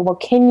like, okay, well,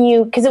 can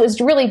you, because it was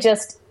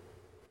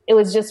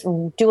just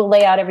do a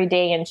layout every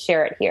day and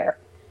share it here.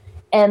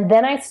 And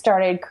then I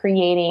started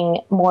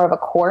creating more of a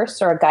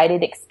course or a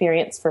guided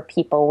experience for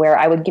people where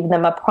I would give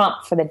them a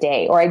prompt for the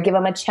day, or I'd give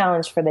them a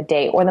challenge for the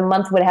day, or the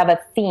month would have a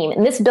theme.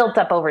 And this built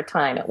up over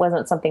time. It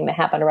wasn't something that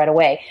happened right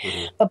away.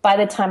 Mm-hmm. But by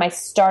the time I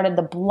started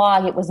the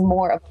blog, it was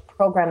more of a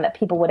program that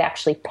people would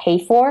actually pay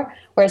for,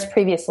 whereas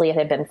previously it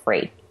had been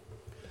free.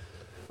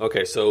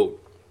 Okay, so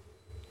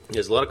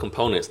there's a lot of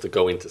components that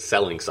go into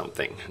selling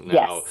something. Now,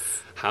 yes.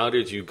 How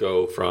did you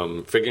go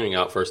from figuring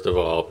out, first of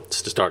all,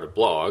 to start a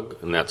blog,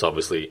 and that's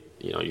obviously,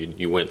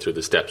 you went through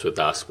the steps with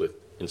us with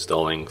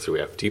installing through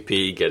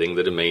FTP, getting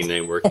the domain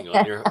name, working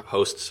on your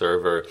host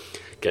server,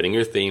 getting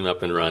your theme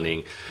up and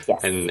running,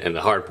 yes. and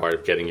the hard part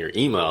of getting your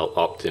email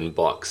opt-in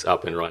box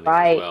up and running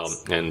right. as well.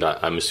 And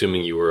I'm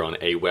assuming you were on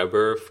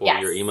Aweber for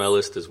yes. your email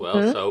list as well.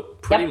 Mm-hmm. So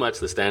pretty much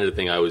the standard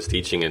thing I was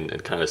teaching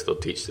and kind of still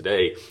teach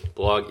today,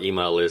 blog,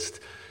 email list.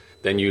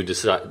 Then you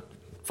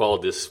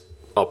followed this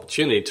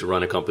opportunity to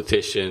run a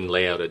competition,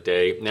 Layout a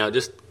Day. Now,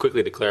 just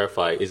quickly to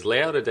clarify, is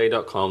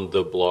layoutaday.com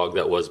the blog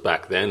that was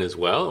back then as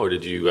well, or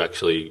did you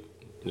actually,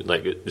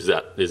 is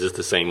this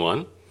the same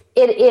one?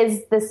 It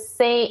is the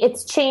same.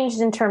 It's changed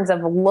in terms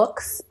of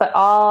looks, but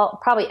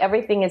probably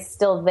everything is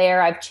still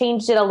there. I've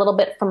changed it a little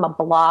bit from a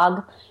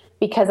blog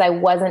because I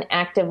wasn't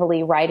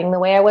actively writing the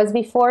way I was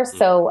before.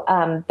 So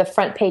the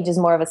front page is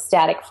more of a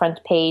static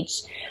front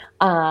page.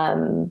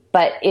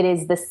 But it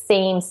is the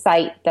same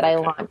site that I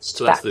launched.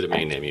 So that's the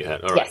domain name you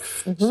had. All right.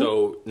 Yes. Mm-hmm.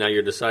 So now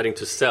you're deciding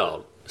to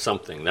sell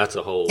something. That's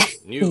a whole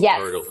new yes.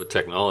 hurdle for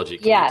technology.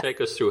 Can yes. you take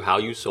us through how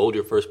you sold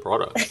your first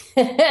product?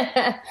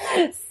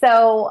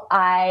 So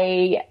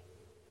I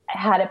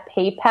had a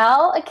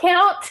PayPal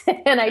account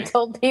and I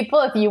told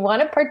people, if you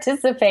want to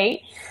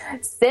participate,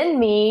 send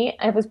me,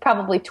 it was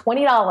probably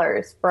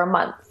 $20 for a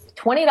month.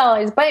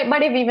 $20, but it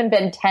might have even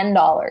been $10.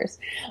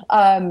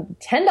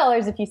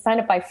 $10 if you sign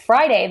up by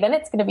Friday, then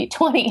it's going to be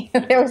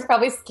 $20. There was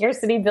probably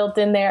scarcity built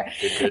in there.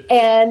 Good.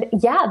 And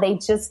yeah,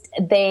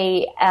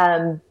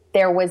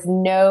 there was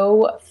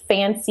no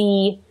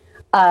fancy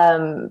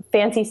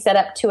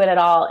setup to it at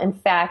all. In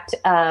fact,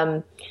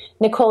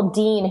 Nicole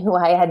Dean, who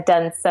I had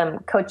done some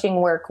coaching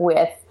work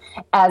with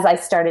as I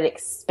started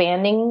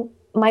expanding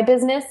my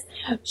business,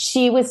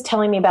 she was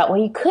telling me about,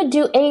 well, you could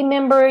do a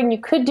member and you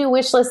could do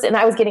wish lists. And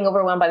I was getting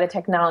overwhelmed by the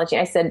technology.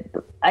 I said,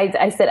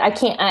 I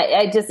can't,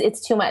 I just, it's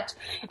too much.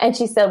 And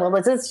she said, well,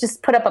 let's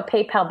just put up a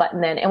PayPal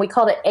button then. And we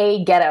called it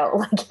A Ghetto.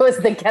 Like it was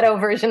the ghetto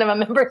version of a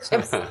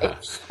membership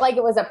site. Like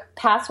it was a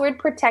password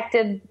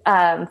protected,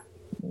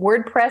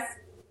 WordPress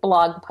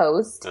blog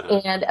post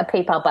and a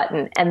PayPal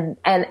button,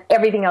 and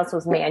everything else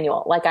was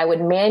manual. Like I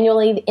would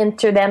manually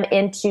enter them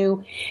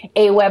into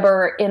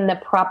Aweber in the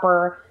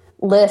proper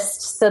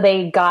list so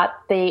they got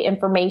the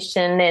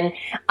information, and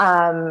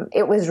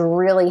it was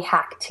really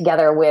hacked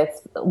together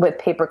with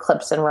paper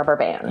clips and rubber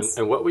bands.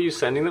 And what were you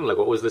sending them? Like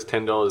what was this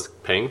 $10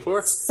 paying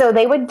for? So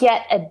they would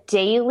get a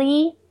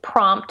daily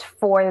prompt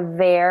for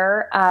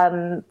their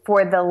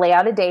for the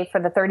layout a day for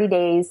the 30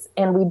 days,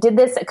 and we did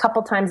this a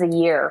couple times a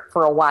year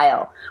for a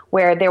while,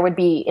 where there would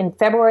be in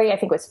February, I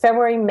think it was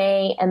February,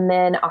 May, and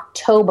then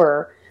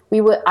October,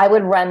 I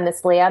would run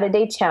this layout a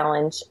day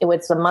challenge. It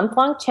was a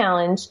month-long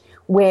challenge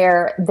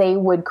where they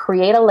would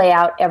create a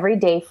layout every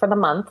day for the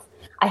month.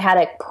 I had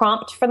a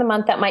prompt for the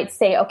month that might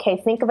say, okay,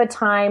 think of a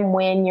time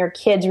when your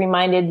kids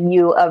reminded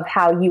you of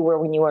how you were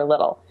when you were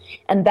little.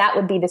 And that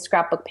would be the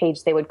scrapbook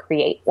page they would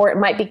create. Or it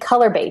might be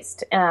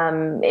color-based.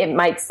 It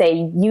might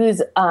say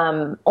use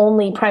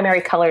only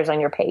primary colors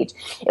on your page.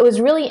 It was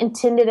really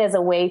intended as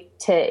a way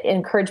to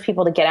encourage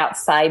people to get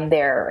outside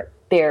their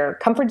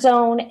comfort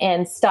zone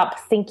and stop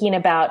thinking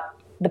about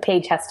the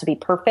page has to be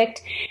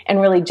perfect and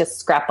really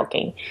just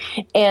scrapbooking.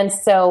 And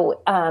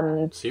so...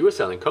 so you were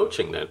selling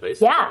coaching then,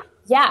 basically.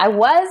 Yeah, I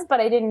was, but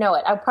I didn't know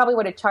it. I probably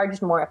would have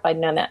charged more if I'd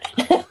known that.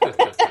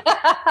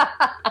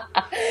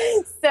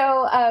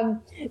 So,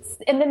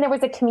 and then there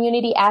was a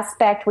community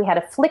aspect. We had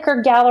a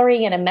Flickr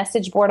gallery and a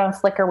message board on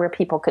Flickr where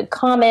people could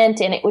comment.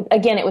 And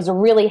it was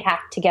really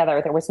hacked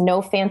together. There was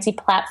no fancy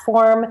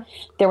platform.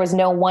 There was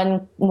no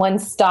one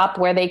stop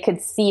where they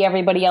could see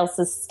everybody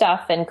else's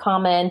stuff and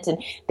comment.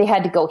 And they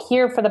had to go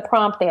here for the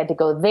prompt. They had to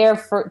go there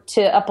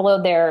to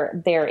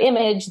upload their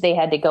image. They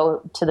had to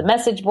go to the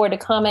message board to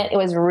comment. It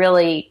was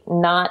really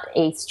not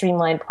a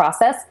streamlined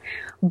process,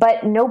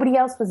 but nobody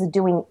else was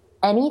doing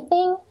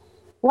anything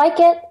like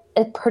it,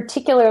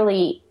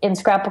 particularly in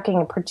scrapbooking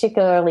and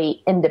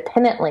particularly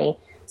independently.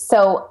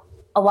 So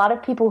a lot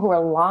of people who are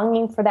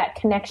longing for that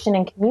connection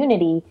and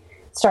community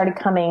started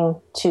coming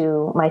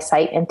to my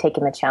site and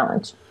taking the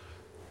challenge.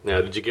 Now,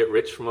 did you get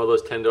rich from all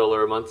those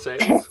 $10 a month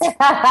savings?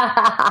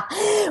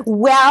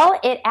 Well,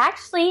 it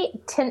actually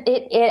turned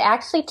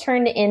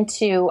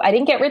into, I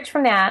didn't get rich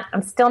from that.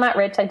 I'm still not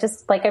rich.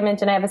 Like I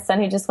mentioned, I have a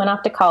son who just went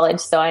off to college,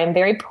 so I am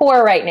very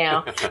poor right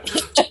now.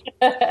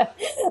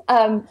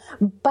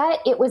 But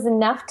it was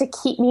enough to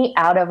keep me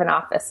out of an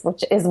office,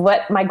 which is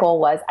what my goal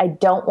was. I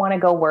don't want to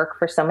go work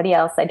for somebody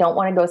else. I don't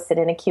want to go sit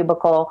in a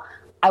cubicle.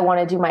 I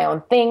want to do my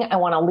own thing. I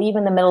want to leave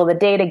in the middle of the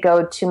day to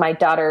go to my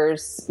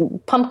daughter's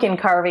pumpkin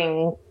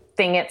carving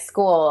thing at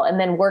school and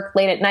then work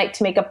late at night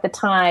to make up the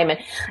time. And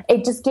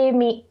it just gave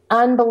me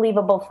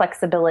unbelievable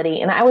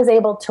flexibility. And I was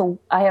able to,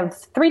 I have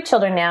 3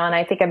 children now, and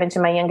I think I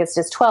mentioned my youngest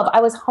is 12.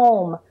 I was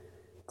home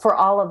for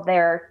all of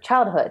their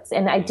childhoods.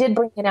 And I did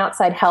bring in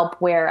outside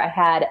help where I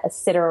had a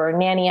sitter or a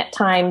nanny at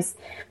times,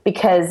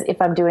 because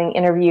if I'm doing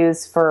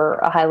interviews for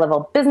a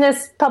high-level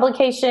business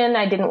publication,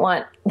 I didn't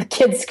want the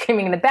kids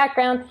screaming in the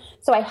background.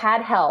 So I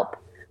had help,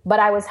 but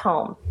I was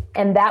home.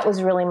 And that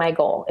was really my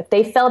goal. If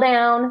they fell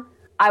down,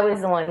 I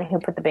was the one who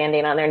put the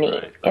Band-Aid on their knee.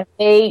 Right. If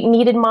they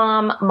needed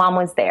mom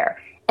was there.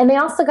 And they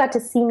also got to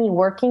see me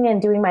working and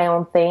doing my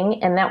own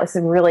thing. And that was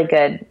really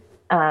good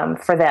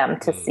for them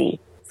to see.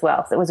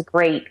 Well, so it was a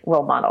great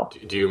role model.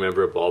 Do you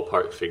remember a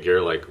ballpark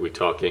figure? Like we're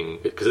talking,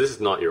 because this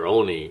is not your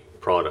only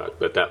product,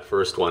 but that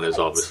first one is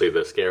obviously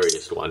the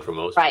scariest one for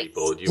most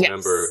people. Do you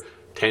remember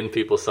 10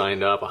 people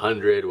signed up,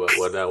 100,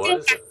 what that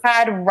was? I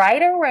had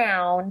right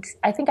around,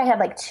 I think I had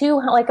like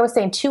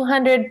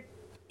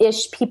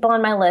 200-ish people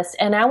on my list.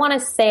 And I want to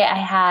say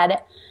I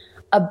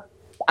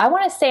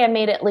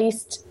made at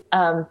least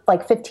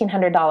like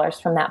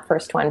 $1,500 from that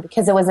first one,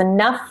 because it was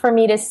enough for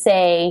me to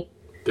say,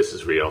 this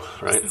is real,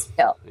 right? This is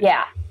real.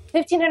 Yeah.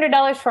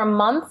 $1,500 for a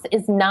month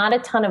is not a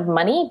ton of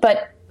money,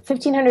 but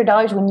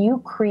 $1,500 when you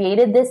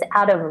created this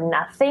out of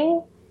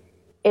nothing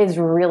is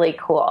really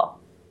cool.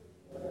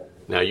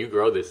 Now you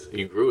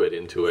grew it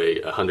into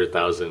a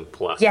 100,000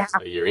 plus a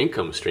year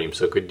income stream.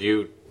 So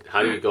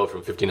how do you go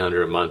from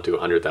 $1,500 a month to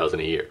 100,000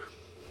 a year?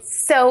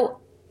 So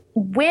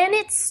when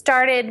it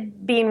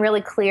started being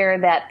really clear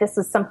that this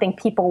was something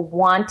people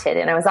wanted,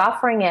 and I was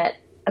offering it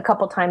a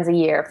couple times a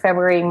year,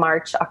 February,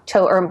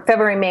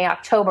 May,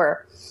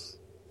 October,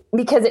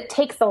 because it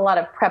takes a lot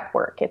of prep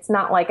work. It's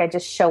not like I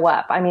just show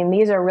up. I mean,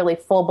 these are really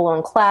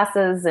full-blown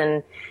classes.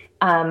 And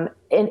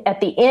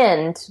at the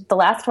end, the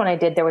last one I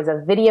did, there was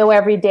a video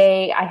every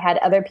day. I had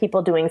other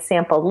people doing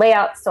sample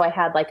layouts. So I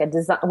had like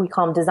we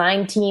call them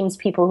design teams,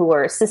 people who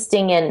are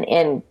assisting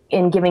in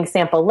giving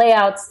sample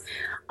layouts.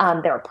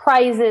 There are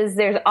prizes.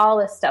 There's all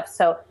this stuff.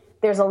 So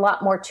there's a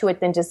lot more to it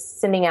than just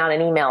sending out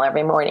an email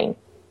every morning.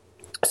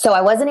 So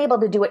I wasn't able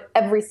to do it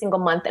every single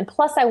month. And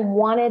plus I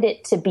wanted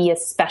it to be a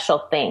special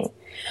thing.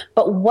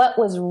 But what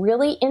was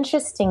really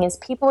interesting is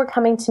people were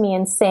coming to me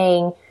and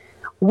saying,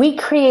 we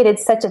created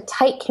such a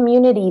tight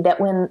community that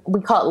when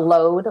we call it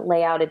load,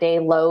 lay out a day,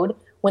 load,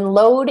 when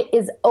load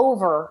is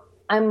over,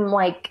 I'm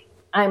like,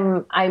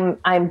 I'm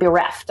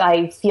bereft.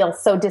 I feel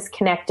so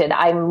disconnected.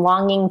 I'm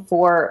longing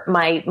for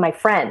my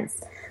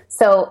friends.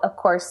 So of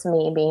course,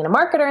 me being a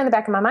marketer in the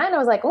back of my mind, I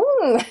was like,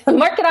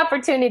 market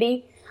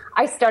opportunity.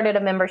 I started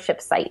a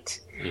membership site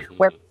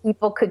where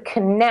people could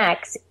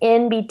connect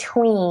in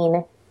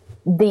between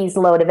these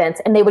load events,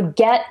 and they would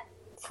get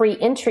free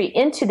entry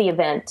into the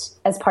event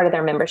as part of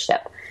their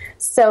membership.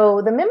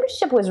 So the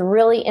membership was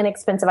really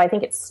inexpensive. I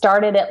think it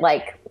started at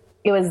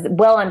it was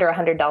well under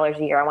 $100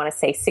 a year. I want to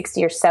say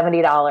 $60 or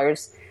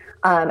 $70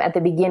 at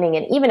the beginning.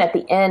 And even at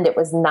the end, it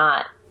was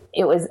not.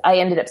 I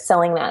ended up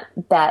selling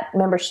that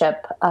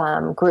membership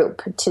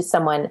group to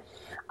someone.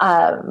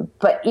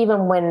 But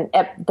even when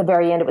at the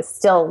very end, it was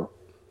still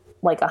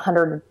like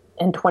 $120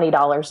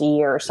 a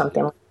year or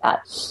something like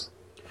that.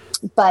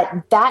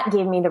 But that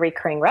gave me the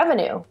recurring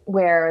revenue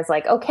where it's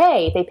like,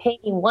 okay, they pay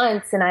me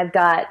once and I've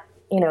got,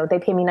 they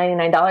pay me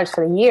 $99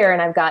 for the year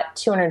and I've got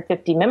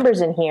 250 members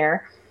in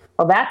here.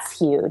 Well, that's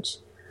huge.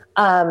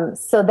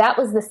 So that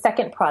was the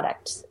second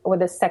product or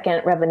the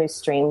second revenue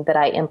stream that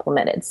I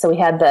implemented. So we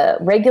had the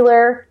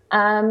regular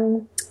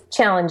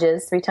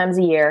challenges 3 times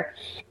a year,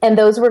 and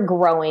those were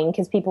growing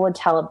because people would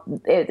tell.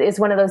 It's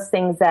one of those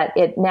things that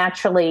it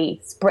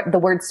naturally the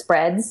word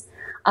spreads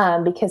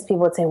because people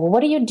would say, "Well,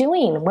 what are you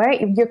doing?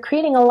 You're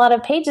creating a lot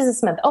of pages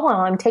this month." "Oh,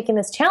 well, I'm taking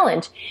this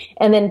challenge,"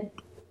 and then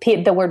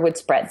the word would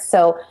spread.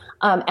 So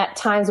at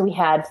times we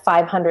had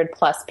 500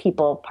 plus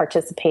people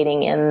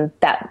participating in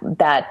that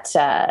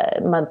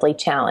monthly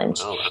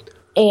challenge. Oh.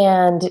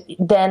 And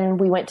then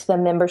we went to the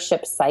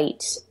membership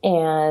site,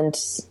 and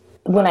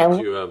when How did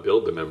you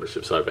build the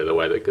membership site, by the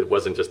way? It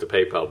wasn't just a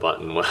PayPal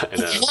button.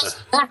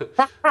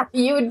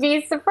 You would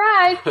be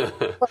surprised.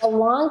 For a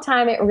long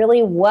time, it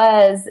really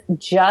was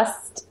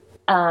just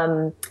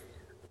a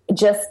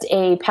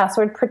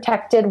password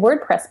protected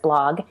WordPress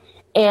blog.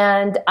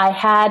 And I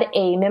had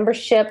a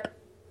membership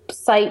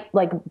site,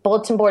 like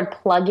bulletin board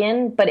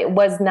plugin, but it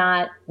was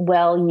not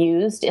well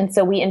used. And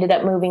so we ended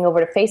up moving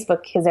over to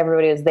Facebook because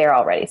everybody was there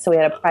already. So we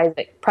had a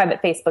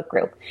private Facebook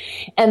group.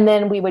 And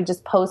then we would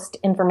just post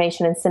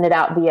information and send it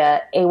out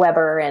via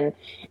Aweber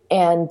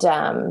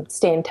and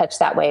stay in touch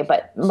that way.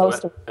 But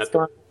most of it's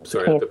going.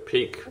 Sorry, at the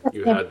peak,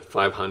 you had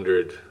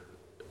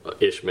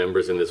 500-ish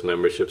members in this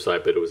membership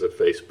site, but it was a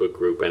Facebook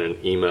group and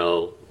an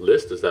email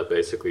list. Does that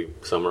basically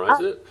summarize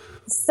it?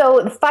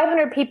 So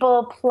 500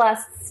 people plus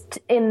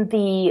in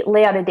the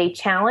Layout a Day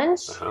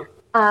challenge,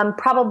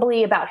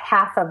 probably about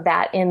half of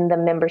that in the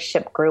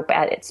membership group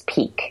at its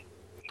peak.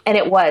 And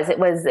it was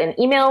an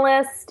email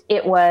list,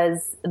 it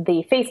was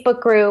the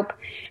Facebook group,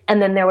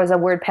 and then there was a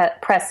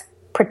WordPress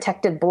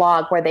protected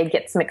blog where they'd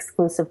get some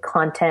exclusive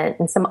content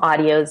and some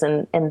audios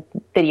and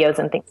videos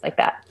and things like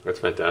that. That's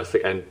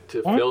fantastic. And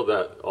to fill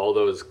all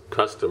those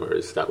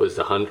customers, that was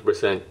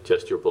 100%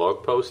 just your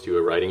blog post? You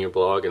were writing your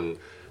blog and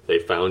they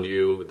found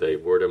you, they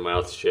word of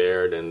mouth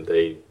shared, and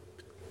they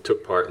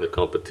took part in the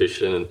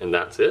competition, and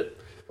that's it?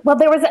 Well,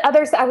 there was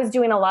others. I was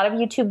doing a lot of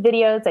YouTube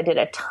videos. I did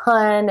a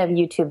ton of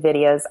YouTube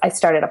videos. I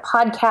started a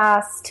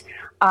podcast.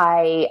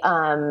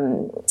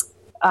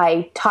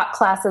 I taught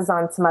classes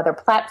on some other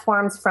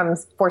platforms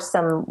for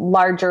some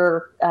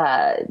larger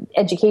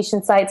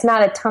education sites.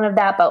 Not a ton of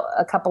that, but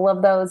a couple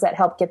of those that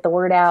helped get the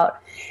word out.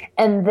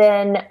 And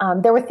then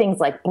there were things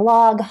like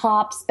blog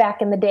hops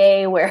back in the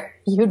day where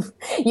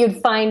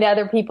you'd find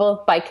other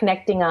people by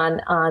connecting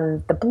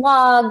on the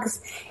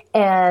blogs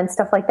and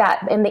stuff like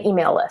that in the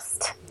email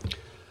list.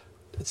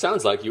 It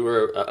sounds like you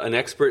were an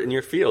expert in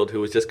your field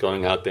who was just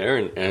going out there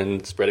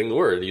and spreading the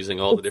word using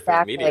all the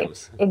different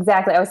mediums.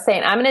 Exactly. I was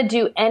saying, I'm going to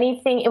do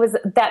anything. It was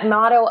that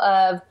motto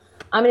of,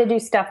 I'm going to do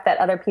stuff that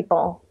other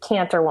people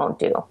can't or won't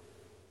do.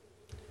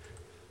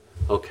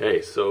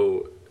 Okay.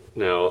 So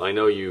now I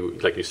know you,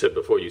 like you said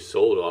before, you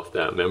sold off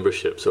that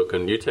membership. So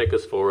can you take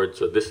us forward?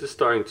 So this is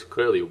starting to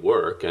clearly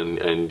work.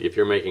 And if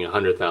you're making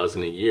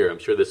 $100,000 a year, I'm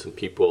sure there's some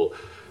people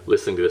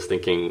listening to this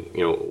thinking,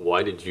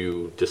 why did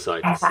you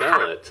decide to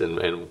sell it,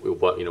 and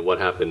what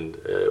happened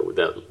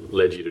that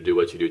led you to do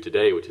what you do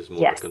today, which is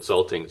more a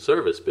consulting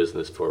service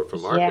business for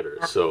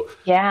marketers. So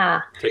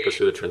take us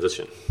through the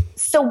transition.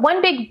 So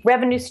one big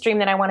revenue stream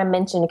that I want to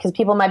mention, because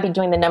people might be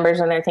doing the numbers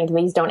and they're thinking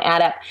these don't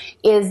add up,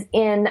 is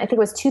I think it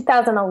was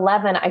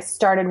 2011, I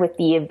started with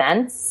the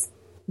events.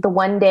 The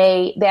one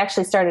day, they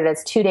actually started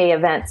as 2-day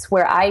events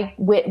where I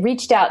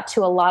reached out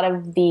to a lot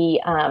of the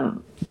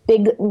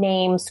big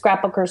name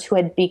scrapbookers who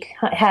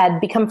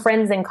had become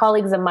friends and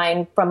colleagues of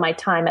mine from my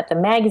time at the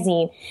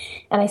magazine.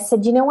 And I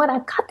said, you know what,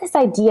 I've got this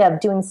idea of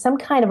doing some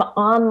kind of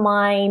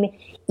online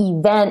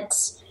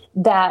event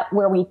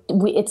where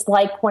it's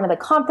like one of the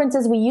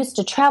conferences we used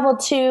to travel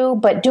to,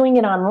 but doing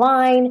it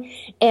online.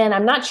 And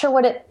I'm not sure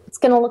what it's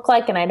going to look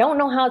like, and I don't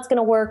know how it's going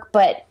to work,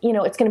 but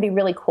it's going to be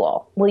really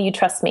cool. Will you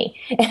trust me?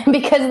 And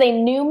because they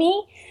knew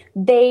me,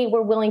 they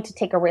were willing to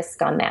take a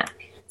risk on that.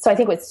 So I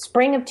think it was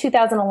spring of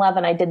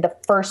 2011, I did the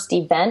first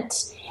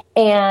event,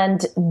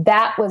 and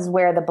that was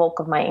where the bulk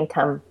of my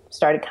income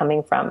started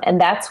coming from. And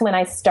that's when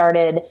I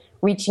started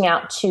reaching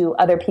out to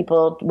other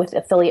people with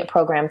affiliate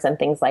programs and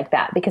things like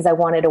that, because I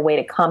wanted a way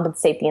to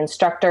compensate the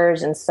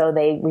instructors. And so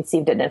they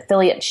received an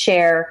affiliate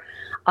share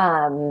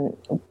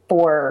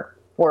for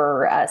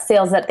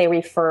sales that they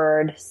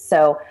referred.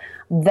 So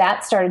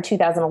that started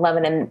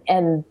 2011,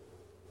 and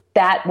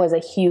that was a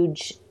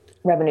huge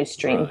revenue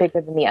stream, bigger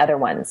than the other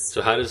ones.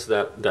 So how does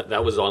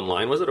that was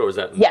online, was it, or was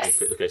that?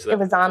 Yes. Okay, so it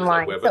was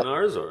online.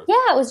 Webinars, or?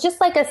 Yeah, it was just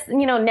like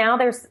now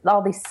there's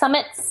all these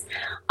summits,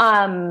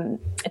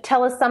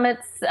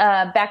 telesummits,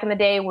 back in the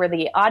day were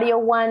the audio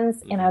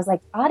ones. And I was like,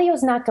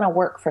 audio's not going to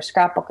work for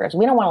scrapbookers.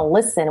 We don't want to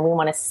listen. We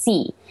want to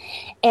see.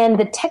 And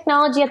the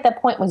technology at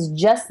that point was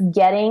just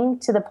getting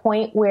to the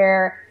point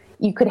where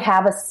you could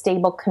have a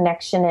stable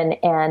connection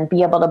and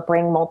be able to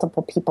bring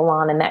multiple people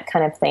on and that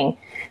kind of thing.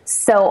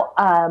 So,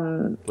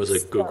 was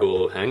it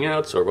Google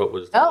Hangouts, or what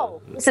was?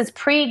 This is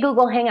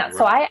pre-Google Hangouts. Right.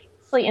 So I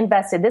actually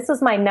invested. This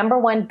was my number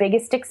one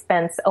biggest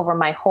expense over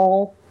my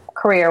whole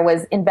career,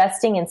 was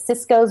investing in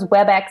Cisco's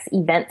WebEx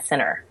Event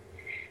Center,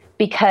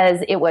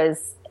 because it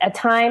was, at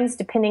times,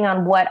 depending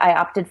on what I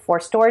opted for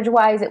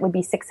storage-wise, it would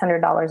be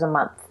 $600 a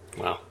month.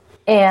 Wow.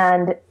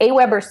 And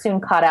Aweber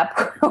soon caught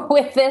up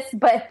with this,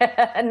 but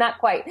not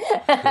quite.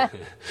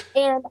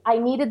 And I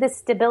needed this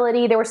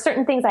stability. There were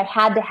certain things I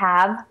had to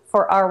have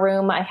for our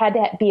room. I had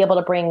to be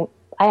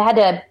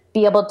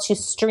able to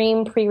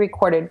stream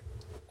pre-recorded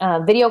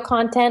video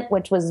content,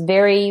 which was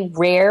very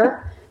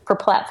rare for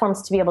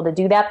platforms to be able to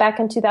do that back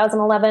in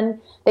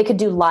 2011. They could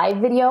do live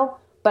video,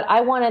 but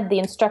I wanted the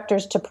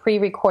instructors to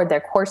pre-record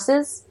their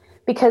courses,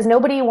 because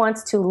nobody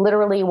wants to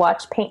literally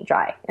watch paint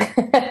dry.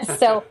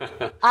 So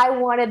I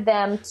wanted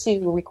them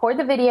to record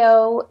the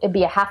video. It'd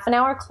be a half an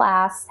hour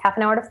class, half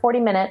an hour to 40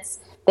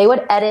 minutes. They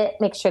would edit,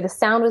 make sure the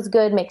sound was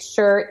good, make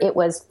sure it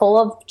was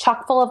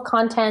chock full of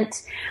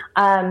content.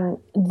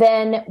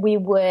 Then we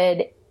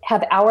would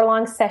have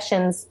hour-long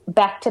sessions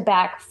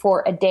back-to-back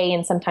for a day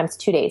and sometimes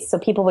 2 days. So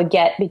people would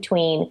get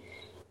between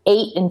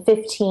 8 and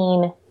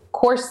 15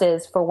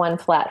 courses for one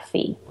flat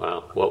fee.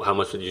 Wow. Well, how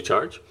much did you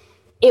charge?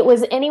 It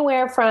was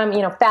anywhere from,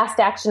 fast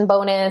action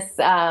bonus,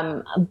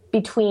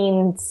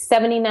 between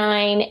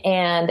 $79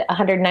 and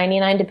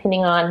 $199,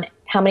 depending on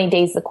how many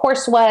days the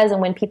course was and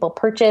when people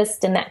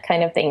purchased and that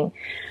kind of thing,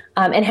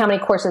 and how many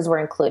courses were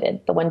included,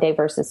 the 1 day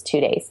versus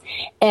 2 days.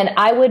 And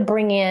I would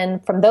bring in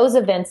from those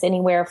events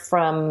anywhere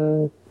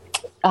from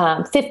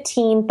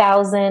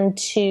 $15,000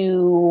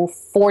 to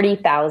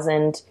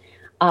 $40,000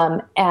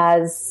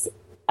 as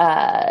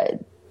I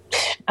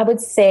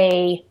would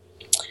say.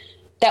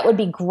 That would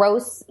be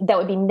gross. That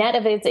would be net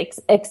of its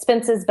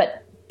expenses,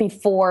 but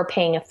before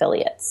paying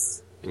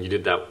affiliates. And you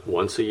did that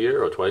once a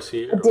year or twice a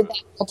year? I did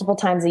that multiple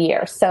times a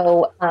year.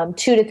 So 2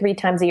 to 3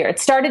 times a year. It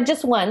started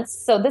just once.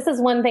 So this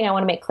is one thing I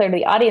want to make clear to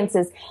the audience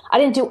is I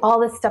didn't do all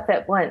this stuff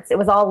at once. It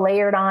was all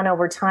layered on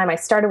over time. I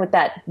started with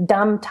that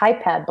dumb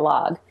typepad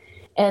blog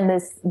and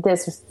this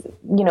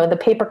the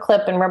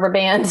paperclip and rubber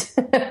band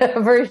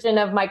version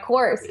of my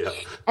course. Yeah.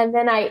 And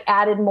then I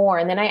added more,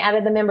 and then I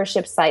added the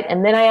membership site,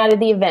 and then I added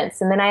the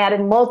events, and then I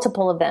added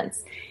multiple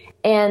events.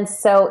 And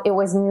so it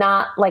was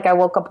not like I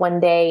woke up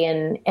one day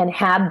and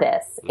had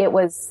this. It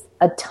was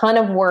a ton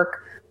of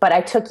work, but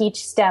I took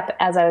each step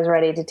as I was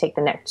ready to take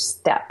the next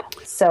step.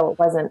 So it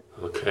wasn't...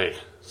 Okay.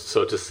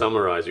 So to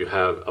summarize, you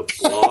have a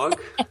blog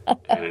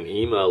and an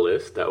email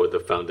list. That was the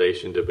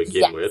foundation to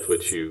begin with,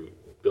 which you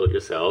built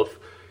yourself.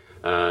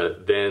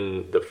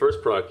 Then the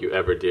first product you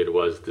ever did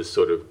was this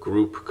sort of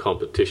group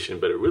competition,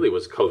 but it really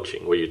was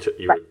coaching, where you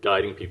were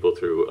guiding people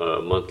through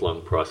a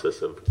month-long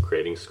process of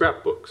creating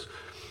scrapbooks.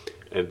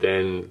 And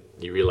then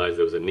you realized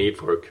there was a need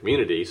for a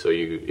community, so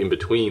you, in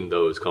between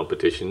those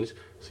competitions,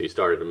 so you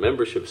started a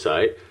membership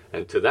site.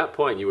 And to that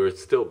point, you were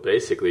still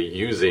basically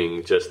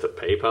using just a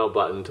PayPal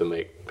button to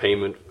make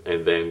payment,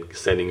 and then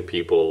sending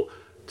people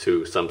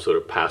to some sort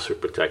of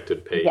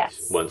password-protected page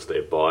once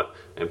they bought,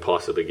 and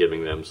possibly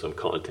giving them some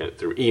content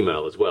through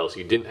email as well. So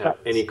you didn't have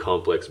any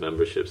complex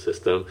membership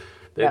system.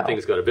 Then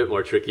things got a bit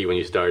more tricky when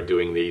you started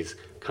doing these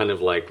kind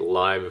of like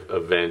live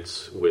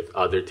events with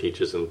other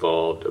teachers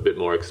involved, a bit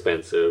more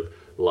expensive,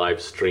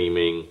 live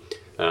streaming,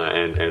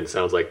 and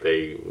sounds like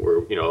they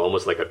were,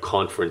 almost like a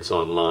conference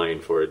online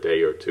for a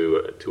day or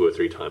two or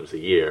three times a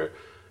year,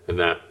 and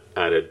that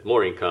added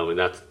more income.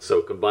 And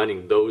so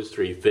combining those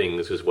three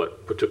things is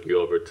what took you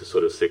over to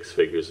sort of 6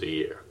 figures a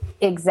year.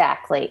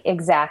 Exactly.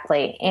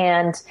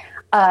 And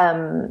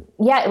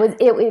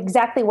it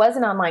exactly was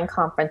an online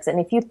conference. And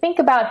if you think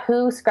about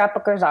who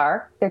scrapbookers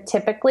are, they're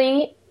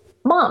typically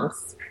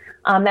moms.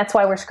 That's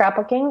why we're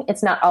scrapbooking.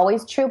 It's not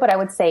always true, but I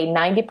would say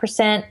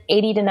 90%,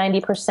 80 to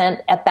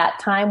 90% at that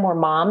time were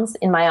moms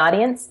in my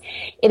audience.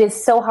 It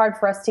is so hard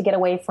for us to get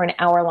away for an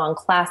hour-long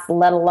class,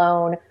 let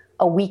alone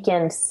a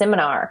weekend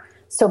seminar.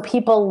 So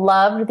people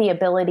loved the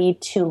ability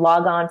to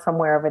log on from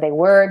wherever they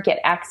were, get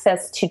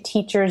access to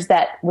teachers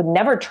that would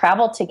never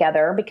travel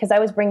together, because I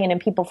was bringing in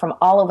people from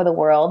all over the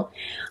world,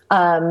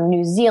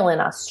 New Zealand,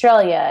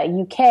 Australia,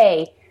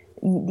 UK,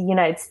 the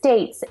United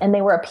States, and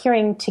they were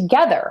appearing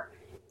together.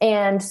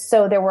 And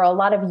so there were a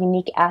lot of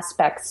unique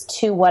aspects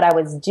to what I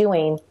was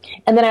doing.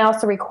 And then I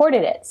also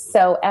recorded it.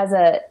 So as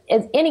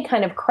any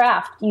kind of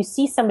craft, you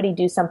see somebody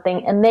do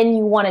something and then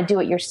you want to do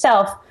it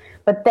yourself.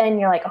 But then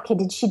you're like, okay,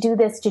 did she do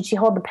this? Did she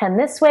hold the pen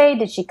this way?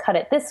 Did she cut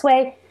it this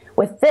way?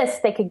 With this,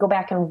 they could go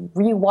back and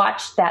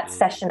rewatch that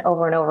session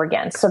over and over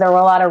again. So there were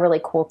a lot of really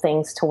cool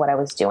things to what I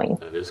was doing.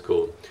 That is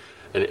cool.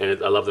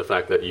 And I love the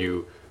fact that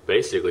you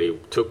basically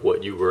took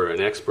what you were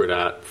an expert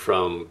at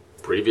from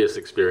previous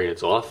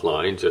experience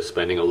offline, just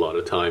spending a lot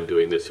of time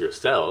doing this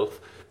yourself.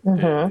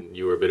 And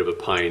you were a bit of a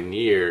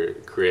pioneer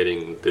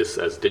creating this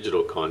as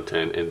digital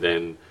content, and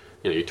then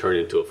you turn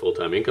it into a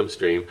full-time income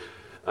stream.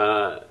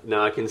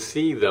 Now I can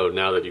see, though,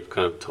 now that you've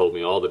kind of told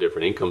me all the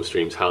different income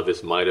streams, how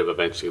this might have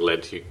eventually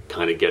led to you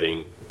kind of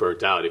getting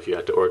burnt out if you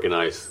had to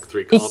organize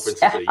 3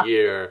 conferences a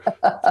year,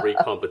 3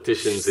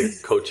 competitions and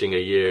coaching a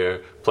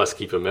year, plus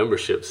keep a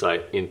membership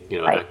site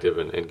active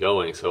and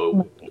going.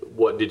 So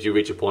what did you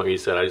reach a point where you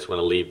said, I just want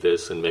to leave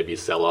this and maybe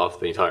sell off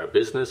the entire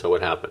business, or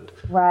what happened?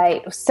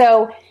 Right.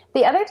 So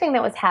the other thing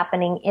that was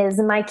happening is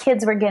my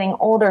kids were getting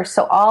older,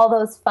 so all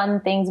those fun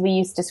things we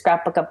used to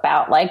scrapbook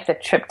about, like the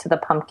trip to the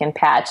pumpkin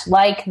patch,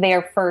 like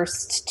their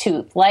first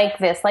tooth, like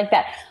this, like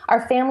that,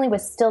 our family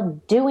was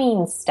still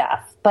doing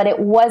stuff, but it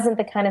wasn't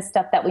the kind of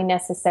stuff that we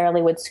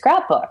necessarily would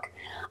scrapbook.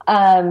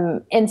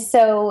 And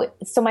so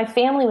my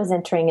family was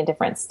entering a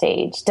different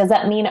stage. Does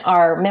that mean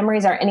our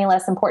memories are any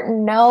less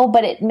important? No,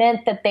 but it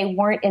meant that they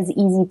weren't as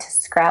easy to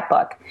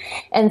scrapbook.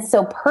 And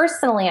so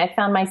personally, I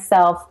found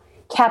myself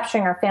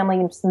capturing our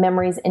family's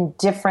memories in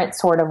different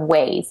sort of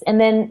ways. And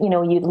then,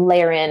 you'd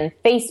layer in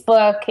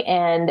Facebook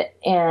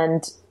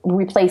and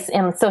replace,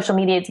 and social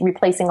media, it's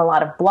replacing a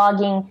lot of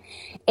blogging.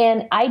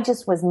 And I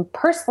just was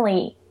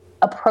personally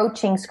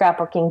approaching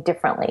scrapbooking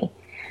differently.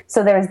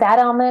 So there was that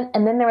element.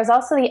 And then there was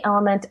also the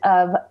element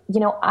of,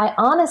 I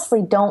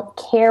honestly don't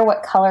care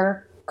what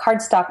color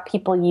cardstock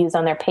people use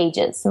on their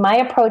pages. My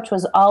approach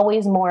was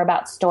always more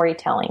about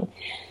storytelling.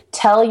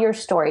 Tell your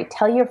story,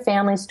 tell your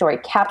family's story,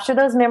 capture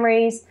those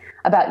memories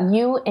about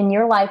you and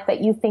your life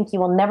that you think you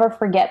will never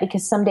forget,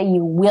 because someday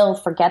you will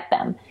forget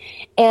them.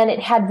 And it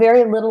had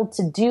very little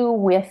to do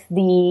with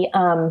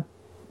the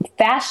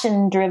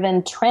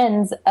fashion-driven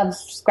trends of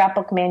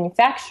scrapbook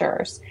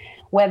manufacturers,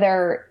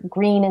 whether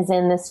green is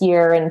in this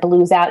year and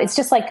blue's out. It's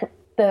just like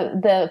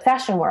the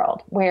fashion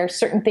world where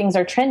certain things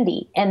are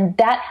trendy, and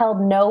that held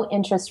no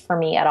interest for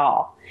me at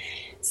all.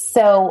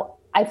 So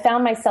I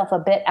found myself a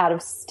bit out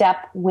of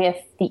step with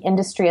the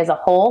industry as a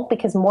whole,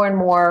 because more and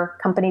more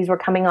companies were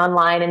coming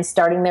online and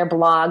starting their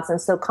blogs. And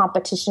so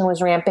competition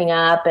was ramping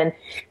up and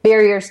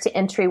barriers to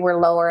entry were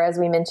lower, as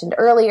we mentioned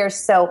earlier.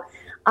 So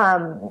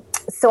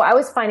I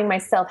was finding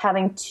myself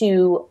having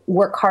to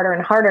work harder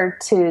and harder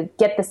to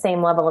get the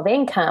same level of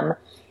income,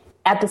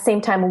 at the same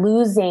time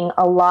losing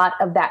a lot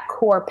of that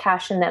core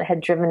passion that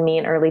had driven me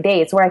in early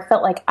days, where I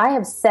felt like I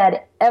have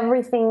said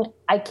everything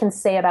I can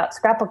say about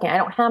scrapbooking. I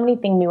don't have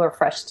anything new or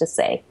fresh to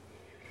say.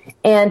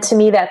 And to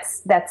me,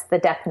 that's the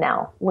death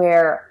knell,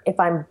 where if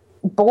I'm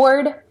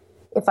bored,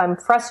 if I'm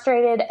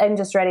frustrated, I'm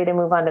just ready to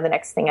move on to the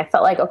next thing. I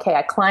felt like, okay,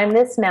 I climbed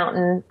this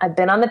mountain. I've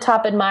been on the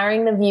top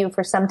admiring the view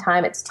for some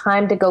time. It's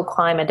time to go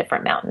climb a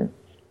different mountain.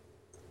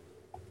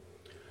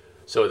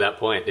 So at that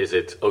point, is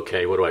it,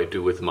 okay, what do I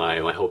do with my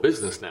whole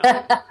business now?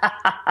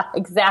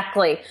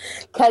 Exactly.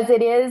 Because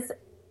it is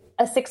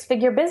a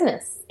 6-figure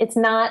business. It's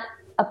not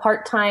a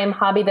part-time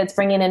hobby that's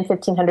bringing in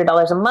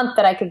 $1,500 a month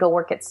that I could go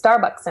work at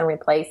Starbucks and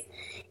replace.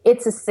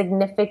 It's a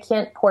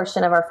significant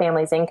portion of our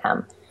family's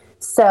income.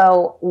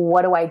 So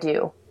what do I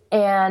do?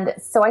 And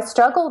so I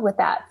struggled with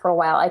that for a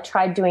while. I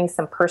tried doing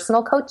some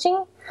personal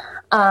coaching.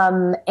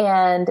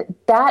 And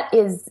that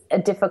is a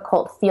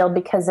difficult field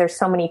because there's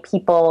so many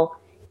people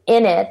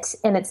in it,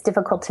 and it's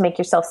difficult to make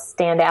yourself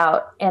stand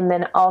out. And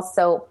then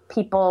also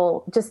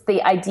people, just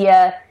the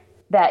idea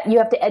that you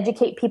have to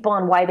educate people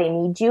on why they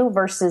need you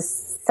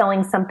versus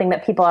selling something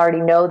that people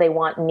already know they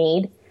want and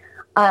need.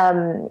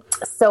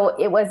 So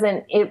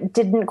it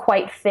didn't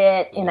quite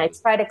fit. And I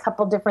tried a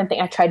couple different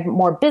things. I tried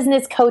more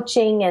business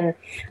coaching, and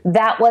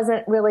that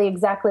wasn't really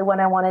exactly what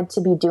I wanted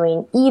to be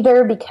doing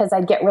either, because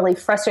I'd get really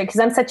frustrated because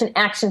I'm such an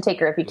action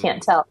taker. If you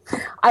can't tell,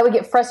 I would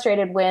get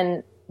frustrated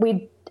when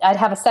I'd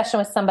have a session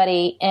with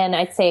somebody and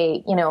I'd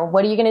say,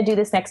 what are you going to do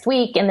this next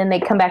week? And then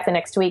they'd come back the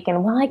next week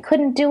and, well, I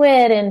couldn't do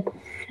it. And,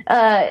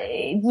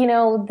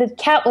 the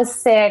cat was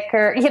sick,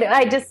 or,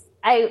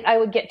 I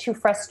would get too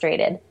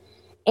frustrated.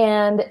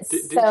 And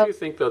did you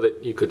think, though,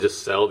 that you could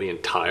just sell the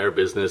entire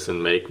business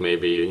and make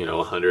maybe,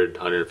 $100,000,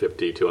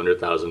 $150,000,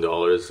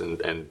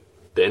 $200,000 and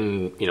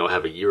then,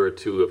 have a year or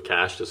two of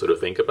cash to sort of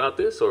think about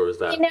this? Or was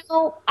that?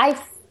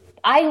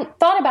 I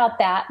thought about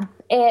that,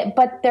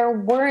 but there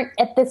weren't,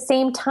 at the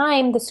same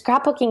time, the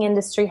scrapbooking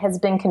industry has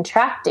been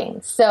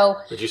contracting. So,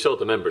 but you sold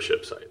the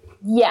membership site.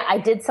 Yeah, I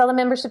did sell the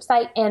membership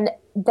site, and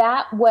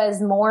that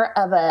was more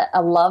of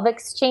a love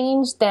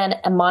exchange than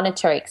a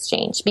monetary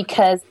exchange,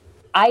 because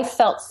I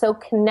felt so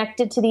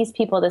connected to these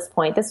people at this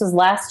point. This was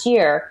last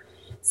year.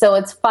 So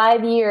it's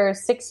 5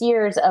 years, 6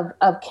 years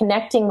of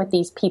connecting with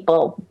these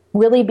people,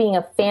 really being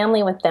a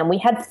family with them. We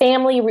had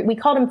we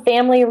called them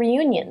family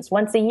reunions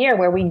once a year,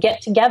 where we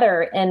get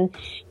together and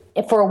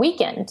for a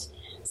weekend.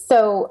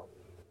 So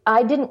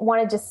I didn't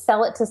want to just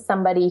sell it to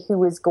somebody who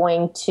was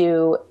going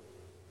to,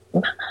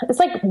 it's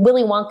like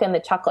Willy Wonka and the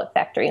Chocolate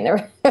Factory in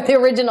the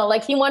original.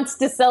 Like, he wants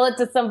to sell it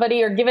to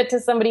somebody or give it to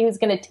somebody who's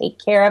going to take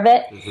care of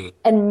it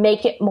and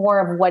make it more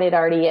of what it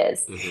already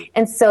is.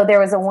 And so there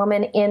was a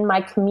woman in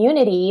my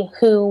community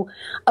who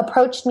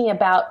approached me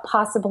about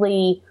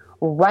possibly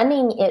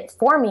running it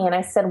for me. And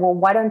I said, well,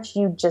 why don't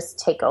you just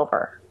take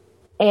over?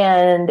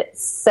 And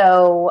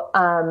so,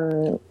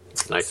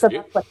 Nice so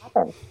that's what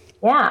happened.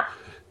 Yeah.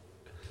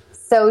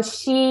 So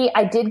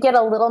I did get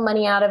a little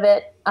money out of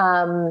it.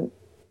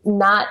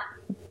 Not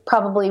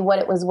probably what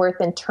it was worth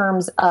in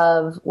terms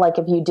of, like,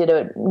 if you did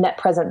a net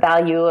present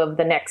value of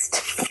the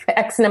next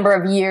X number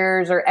of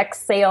years or X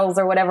sales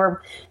or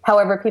whatever,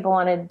 however people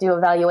want to do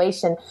a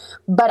valuation.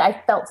 But I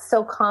felt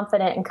so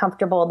confident and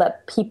comfortable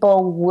that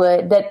people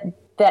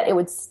that it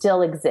would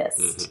still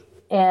exist.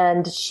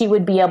 And she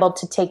would be able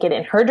to take it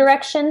in her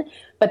direction,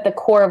 but the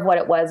core of what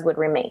it was would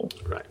remain.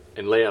 Right.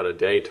 And Layout a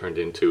Day turned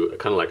into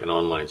kind of like an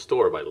online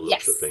store by the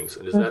looks of things.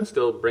 And is that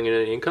still bringing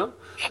in income?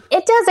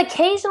 It does.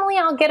 Occasionally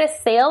I'll get a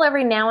sale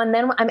every now and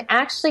then. I'm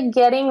actually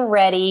getting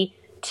ready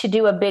to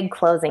do a big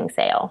closing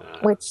sale,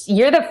 which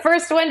you're the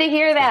first one to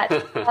hear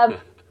that.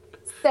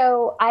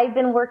 So I've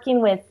been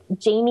working with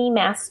Jamie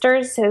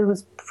Masters,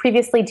 who's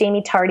previously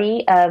Jamie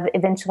Tardy of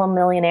Eventual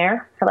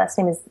Millionaire. Her last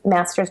name is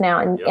Masters now,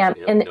 and I'm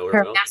in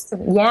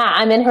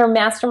her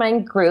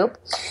mastermind group.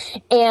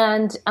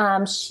 And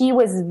she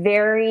was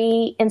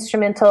very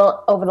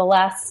instrumental over the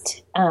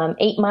last 9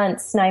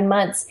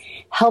 months,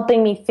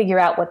 helping me figure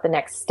out what the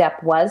next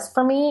step was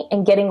for me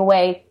and getting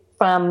away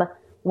from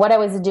what I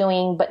was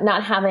doing, but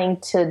not having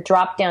to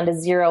drop down to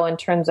zero in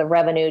terms of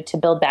revenue to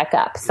build back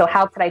up. So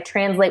how could I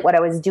translate what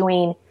I was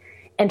doing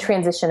and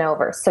transition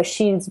over? So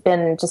she's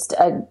been just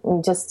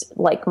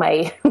like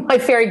my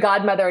fairy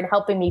godmother in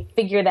helping me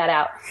figure that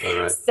out.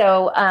 Right.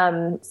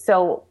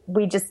 So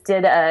we just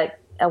did a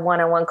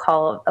one-on-one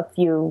call a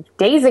few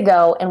days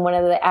ago, and one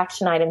of the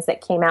action items that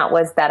came out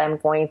was that I'm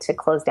going to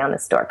close down the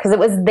store, because it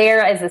was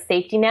there as a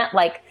safety net.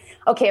 Like,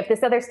 okay, if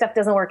this other stuff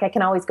doesn't work, I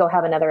can always go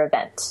have another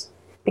event,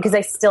 because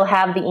I still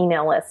have the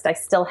email list, I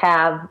still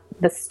have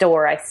the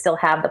store, I still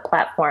have the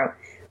platform.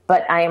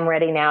 But I am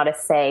ready now to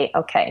say,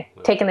 okay,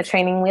 taking the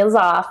training wheels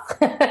off,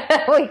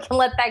 we can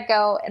let that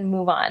go and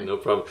move on. No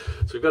problem.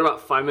 So we've got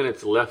about 5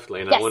 minutes left,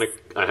 Lain. Yes.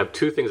 I have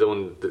two things I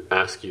wanted to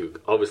ask you.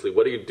 Obviously,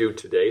 what do you do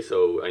today?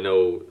 So I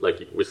know,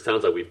 which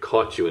sounds like we've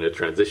caught you in a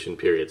transition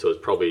period, so it's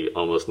probably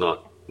almost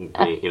not,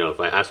 if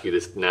I ask you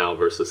this now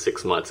versus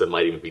 6 months, it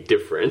might even be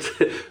different.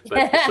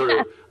 But sort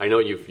of, I know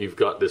you've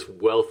got this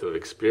wealth of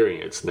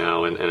experience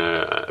now,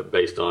 and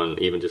based on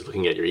even just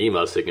looking at your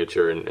email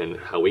signature and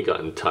how we got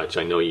in touch,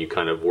 I know you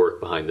kind of work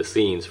behind the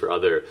scenes for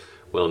other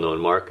well-known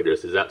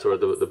marketers. Is that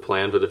sort of the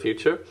plan for the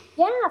future?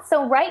 Yeah.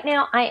 So right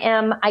now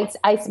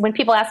when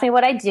people ask me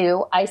what I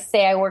do, I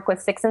say I work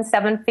with 6 and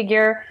 7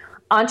 figure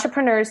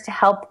entrepreneurs to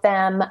help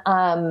them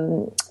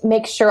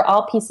make sure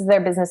all pieces of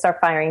their business are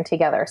firing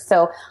together.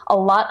 So a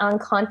lot on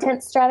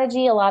content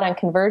strategy, a lot on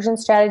conversion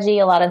strategy,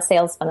 a lot on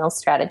sales funnel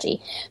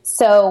strategy.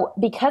 So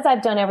because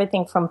I've done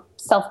everything from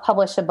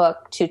self-publish a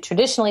book to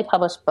traditionally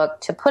publish a book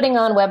to putting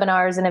on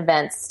webinars and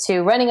events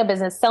to running a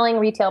business, selling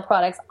retail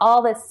products,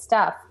 all this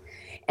stuff,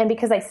 and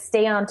because I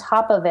stay on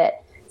top of it,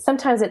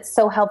 sometimes it's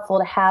so helpful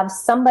to have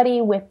somebody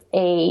with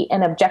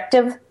an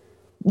objective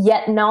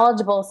yet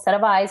knowledgeable set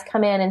of eyes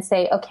come in and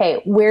say,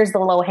 okay, where's the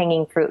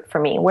low-hanging fruit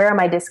for me? Where are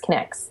my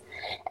disconnects?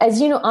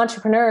 As you know,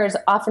 entrepreneurs,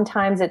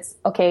 oftentimes it's,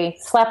 okay,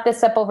 slap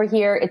this up over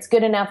here. It's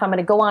good enough. I'm going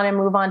to go on and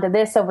move on to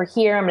this over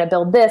here. I'm going to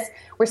build this.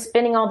 We're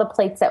spinning all the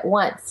plates at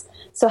once.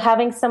 So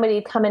having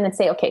somebody come in and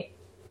say, okay,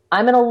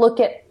 I'm going to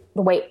look at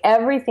the way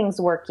everything's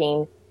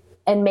working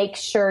and make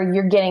sure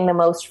you're getting the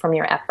most from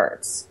your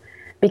efforts.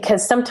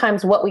 Because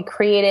sometimes what we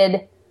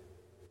created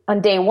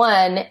on day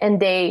 1 and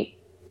day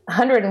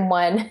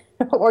 101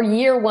 or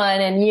year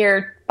 1 and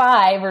year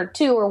 5 or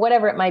 2 or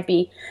whatever it might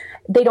be,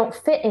 they don't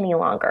fit any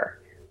longer.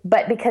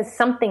 But because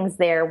something's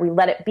there, we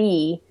let it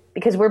be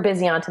because we're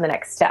busy on to the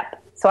next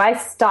step. So I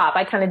stop.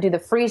 I kind of do the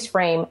freeze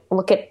frame,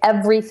 look at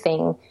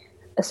everything,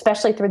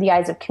 especially through the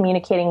eyes of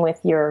communicating with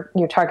your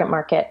target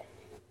market,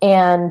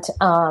 and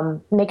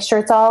make sure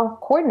it's all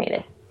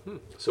coordinated.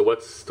 So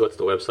what's the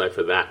website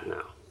for that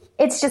now?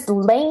 It's just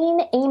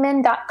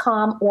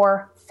lainehmann.com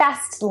or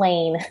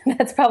Fastlane.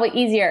 That's probably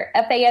easier.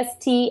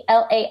 Fastlain,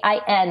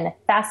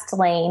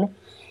 Fastlane.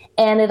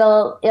 And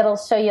it'll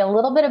show you a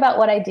little bit about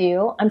what I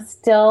do. I'm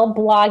still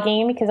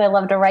blogging because I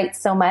love to write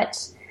so much.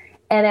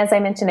 And as I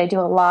mentioned, I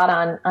do a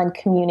lot on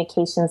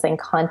communications and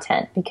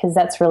content, because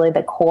that's really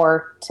the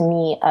core to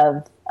me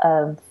of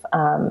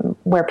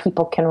where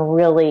people can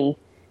really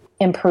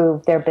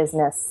improve their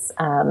business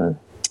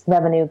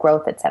revenue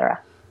growth, etc.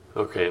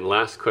 Okay, and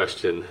last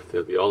question,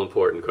 the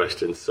all-important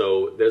question.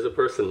 So there's a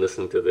person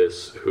listening to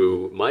this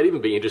who might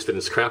even be interested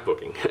in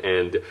scrapbooking,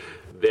 and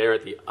they're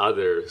at the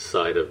other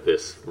side of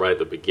this, right at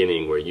the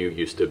beginning where you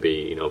used to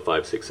be,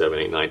 5, 6, 7,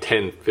 8, 9,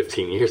 10,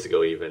 15 years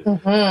ago even.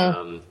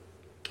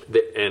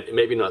 And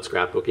maybe not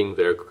scrapbooking,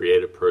 they're a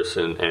creative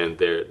person, and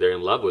they're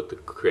in love with the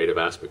creative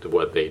aspect of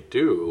what they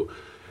do,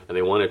 and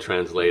they want to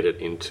translate it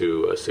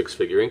into a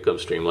six-figure income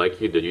stream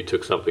like you did. You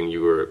took something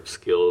you were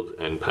skilled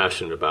and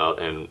passionate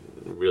about and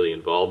really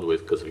involved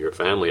with because of your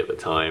family at the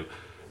time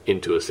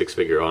into a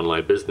six-figure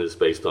online business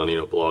based on,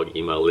 blog,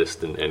 email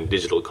list, and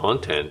digital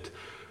content.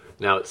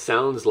 Now, it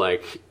sounds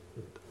like,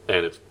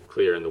 and it's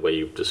clear in the way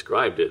you've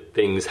described it,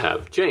 things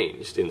have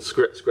changed in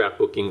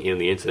scrapbooking, in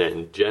the internet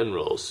in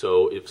general.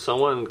 So if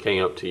someone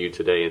came up to you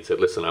today and said,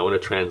 listen, I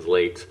want to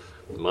translate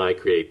my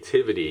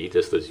creativity,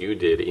 just as you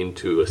did,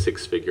 into a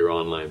six-figure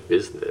online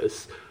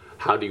business,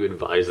 how do you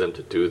advise them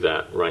to do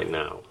that right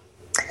now?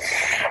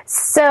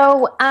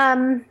 So,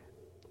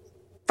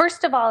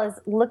 first of all, is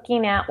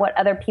looking at what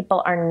other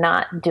people are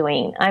not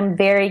doing. I'm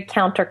very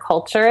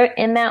counterculture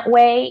in that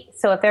way.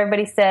 So if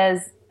everybody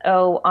says,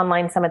 oh,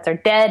 online summits are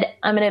dead,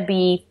 I'm going to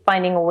be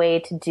finding a way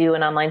to do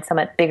an online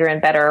summit bigger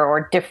and better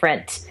or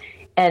different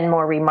and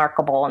more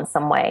remarkable in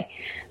some way.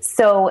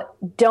 So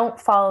don't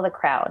follow the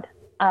crowd.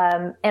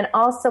 And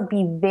also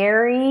be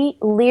very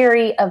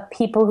leery of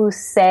people who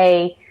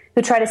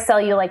try to sell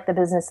you like the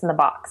business in the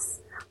box.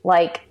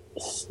 Like,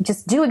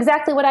 just do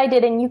exactly what I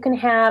did and you can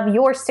have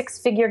your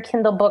six-figure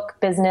Kindle book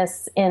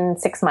business in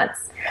 6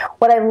 months.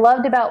 What I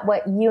loved about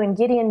what you and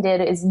Gideon did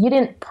is you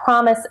didn't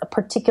promise a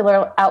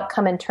particular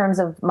outcome in terms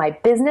of my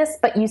business,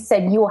 but you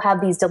said you will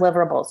have these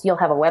deliverables. You'll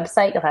have a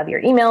website, you'll have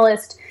your email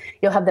list,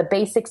 you'll have the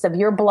basics of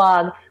your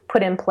blog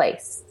put in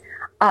place.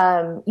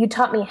 You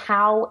taught me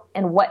how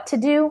and what to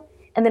do,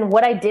 and then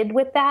what I did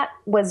with that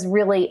was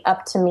really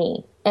up to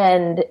me.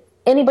 And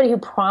anybody who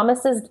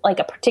promises like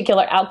a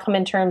particular outcome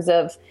in terms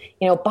of,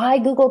 buy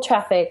Google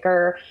traffic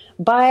or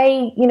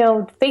buy,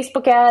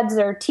 Facebook ads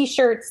or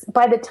t-shirts,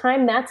 by the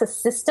time that's a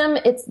system,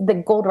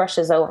 the gold rush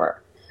is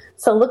over.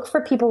 So look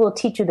for people who will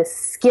teach you the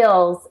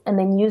skills and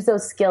then use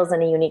those skills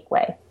in a unique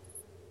way.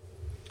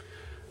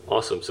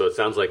 Awesome. So it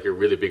sounds like you're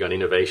really big on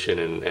innovation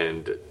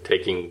and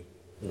taking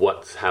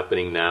what's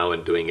happening now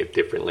and doing it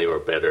differently or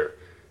better.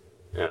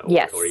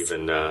 Yes. Or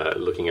even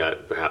looking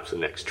at perhaps the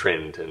next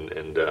trend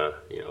and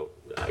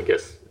I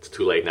guess it's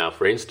too late now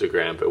for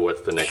Instagram, but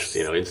what's the next,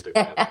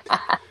 Instagram?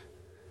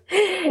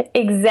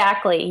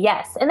 Exactly.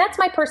 Yes. And that's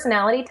my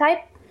personality type.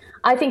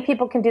 I think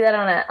people can do that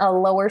on a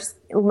lower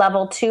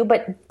level too,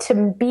 but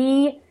to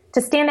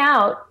stand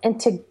out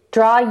and to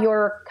draw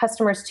your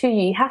customers to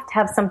you, you have to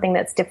have something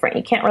that's different.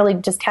 You can't really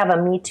just have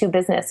a Me Too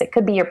business. It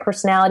could be your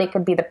personality, it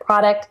could be the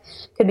product,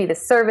 it could be the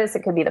service, it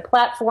could be the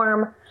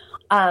platform.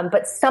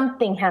 But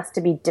something has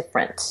to be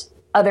different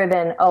other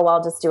than,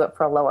 I'll just do it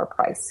for a lower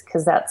price,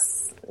 because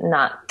that's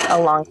not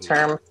a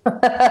long-term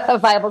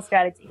viable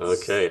strategy.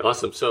 Okay,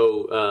 awesome.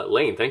 So,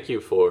 Lain, thank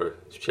you for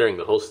sharing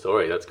the whole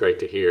story. That's great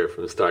to hear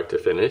from start to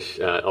finish.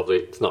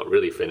 Obviously, it's not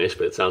really finished,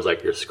 but it sounds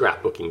like your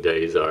scrapbooking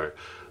days are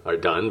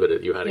done,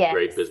 but you had a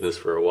great business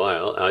for a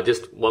while.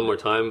 Just one more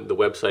time, the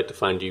website to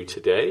find you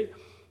today?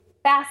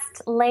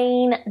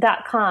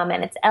 Fastlain.com,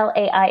 and it's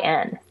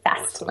Lain,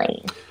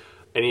 Fastlane. Awesome.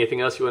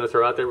 Anything else you want to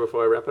throw out there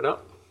before I wrap it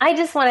up? I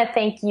just want to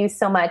thank you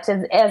so much.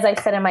 As I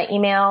said in my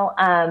email,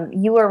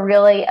 you were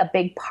really a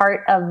big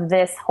part of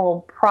this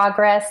whole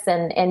progress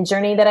and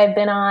journey that I've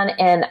been on.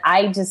 And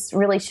I just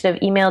really should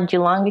have emailed you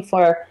long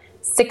before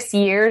 6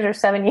 years or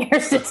 7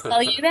 years to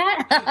tell you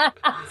that.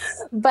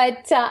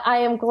 But I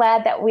am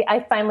glad that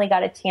I finally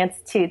got a chance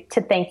to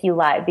thank you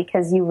live,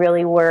 because you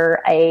really were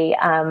a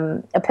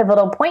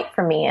pivotal point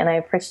for me, and I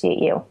appreciate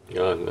you.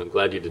 Yeah, I'm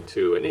glad you did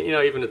too. And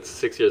even it's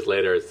 6 years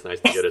later, it's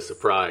nice to get a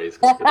surprise,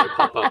 because they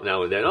pop up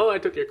now and then. I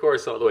took your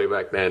course all the way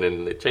back then,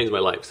 and it changed my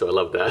life. So I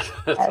love that.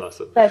 That's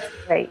awesome. That's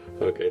great.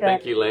 Okay,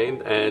 thank you,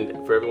 Lain.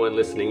 And for everyone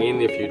listening in,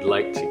 if you'd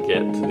like to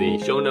get the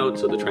show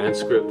notes or the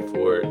transcript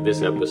for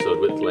this episode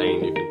with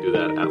Lain, you can do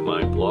that at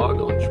my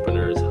blog,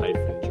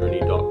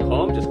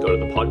 entrepreneurs-journey.com. Just go to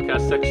the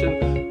podcast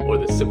section, or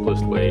the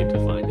simplest way to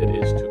find it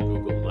is to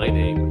Google my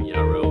name,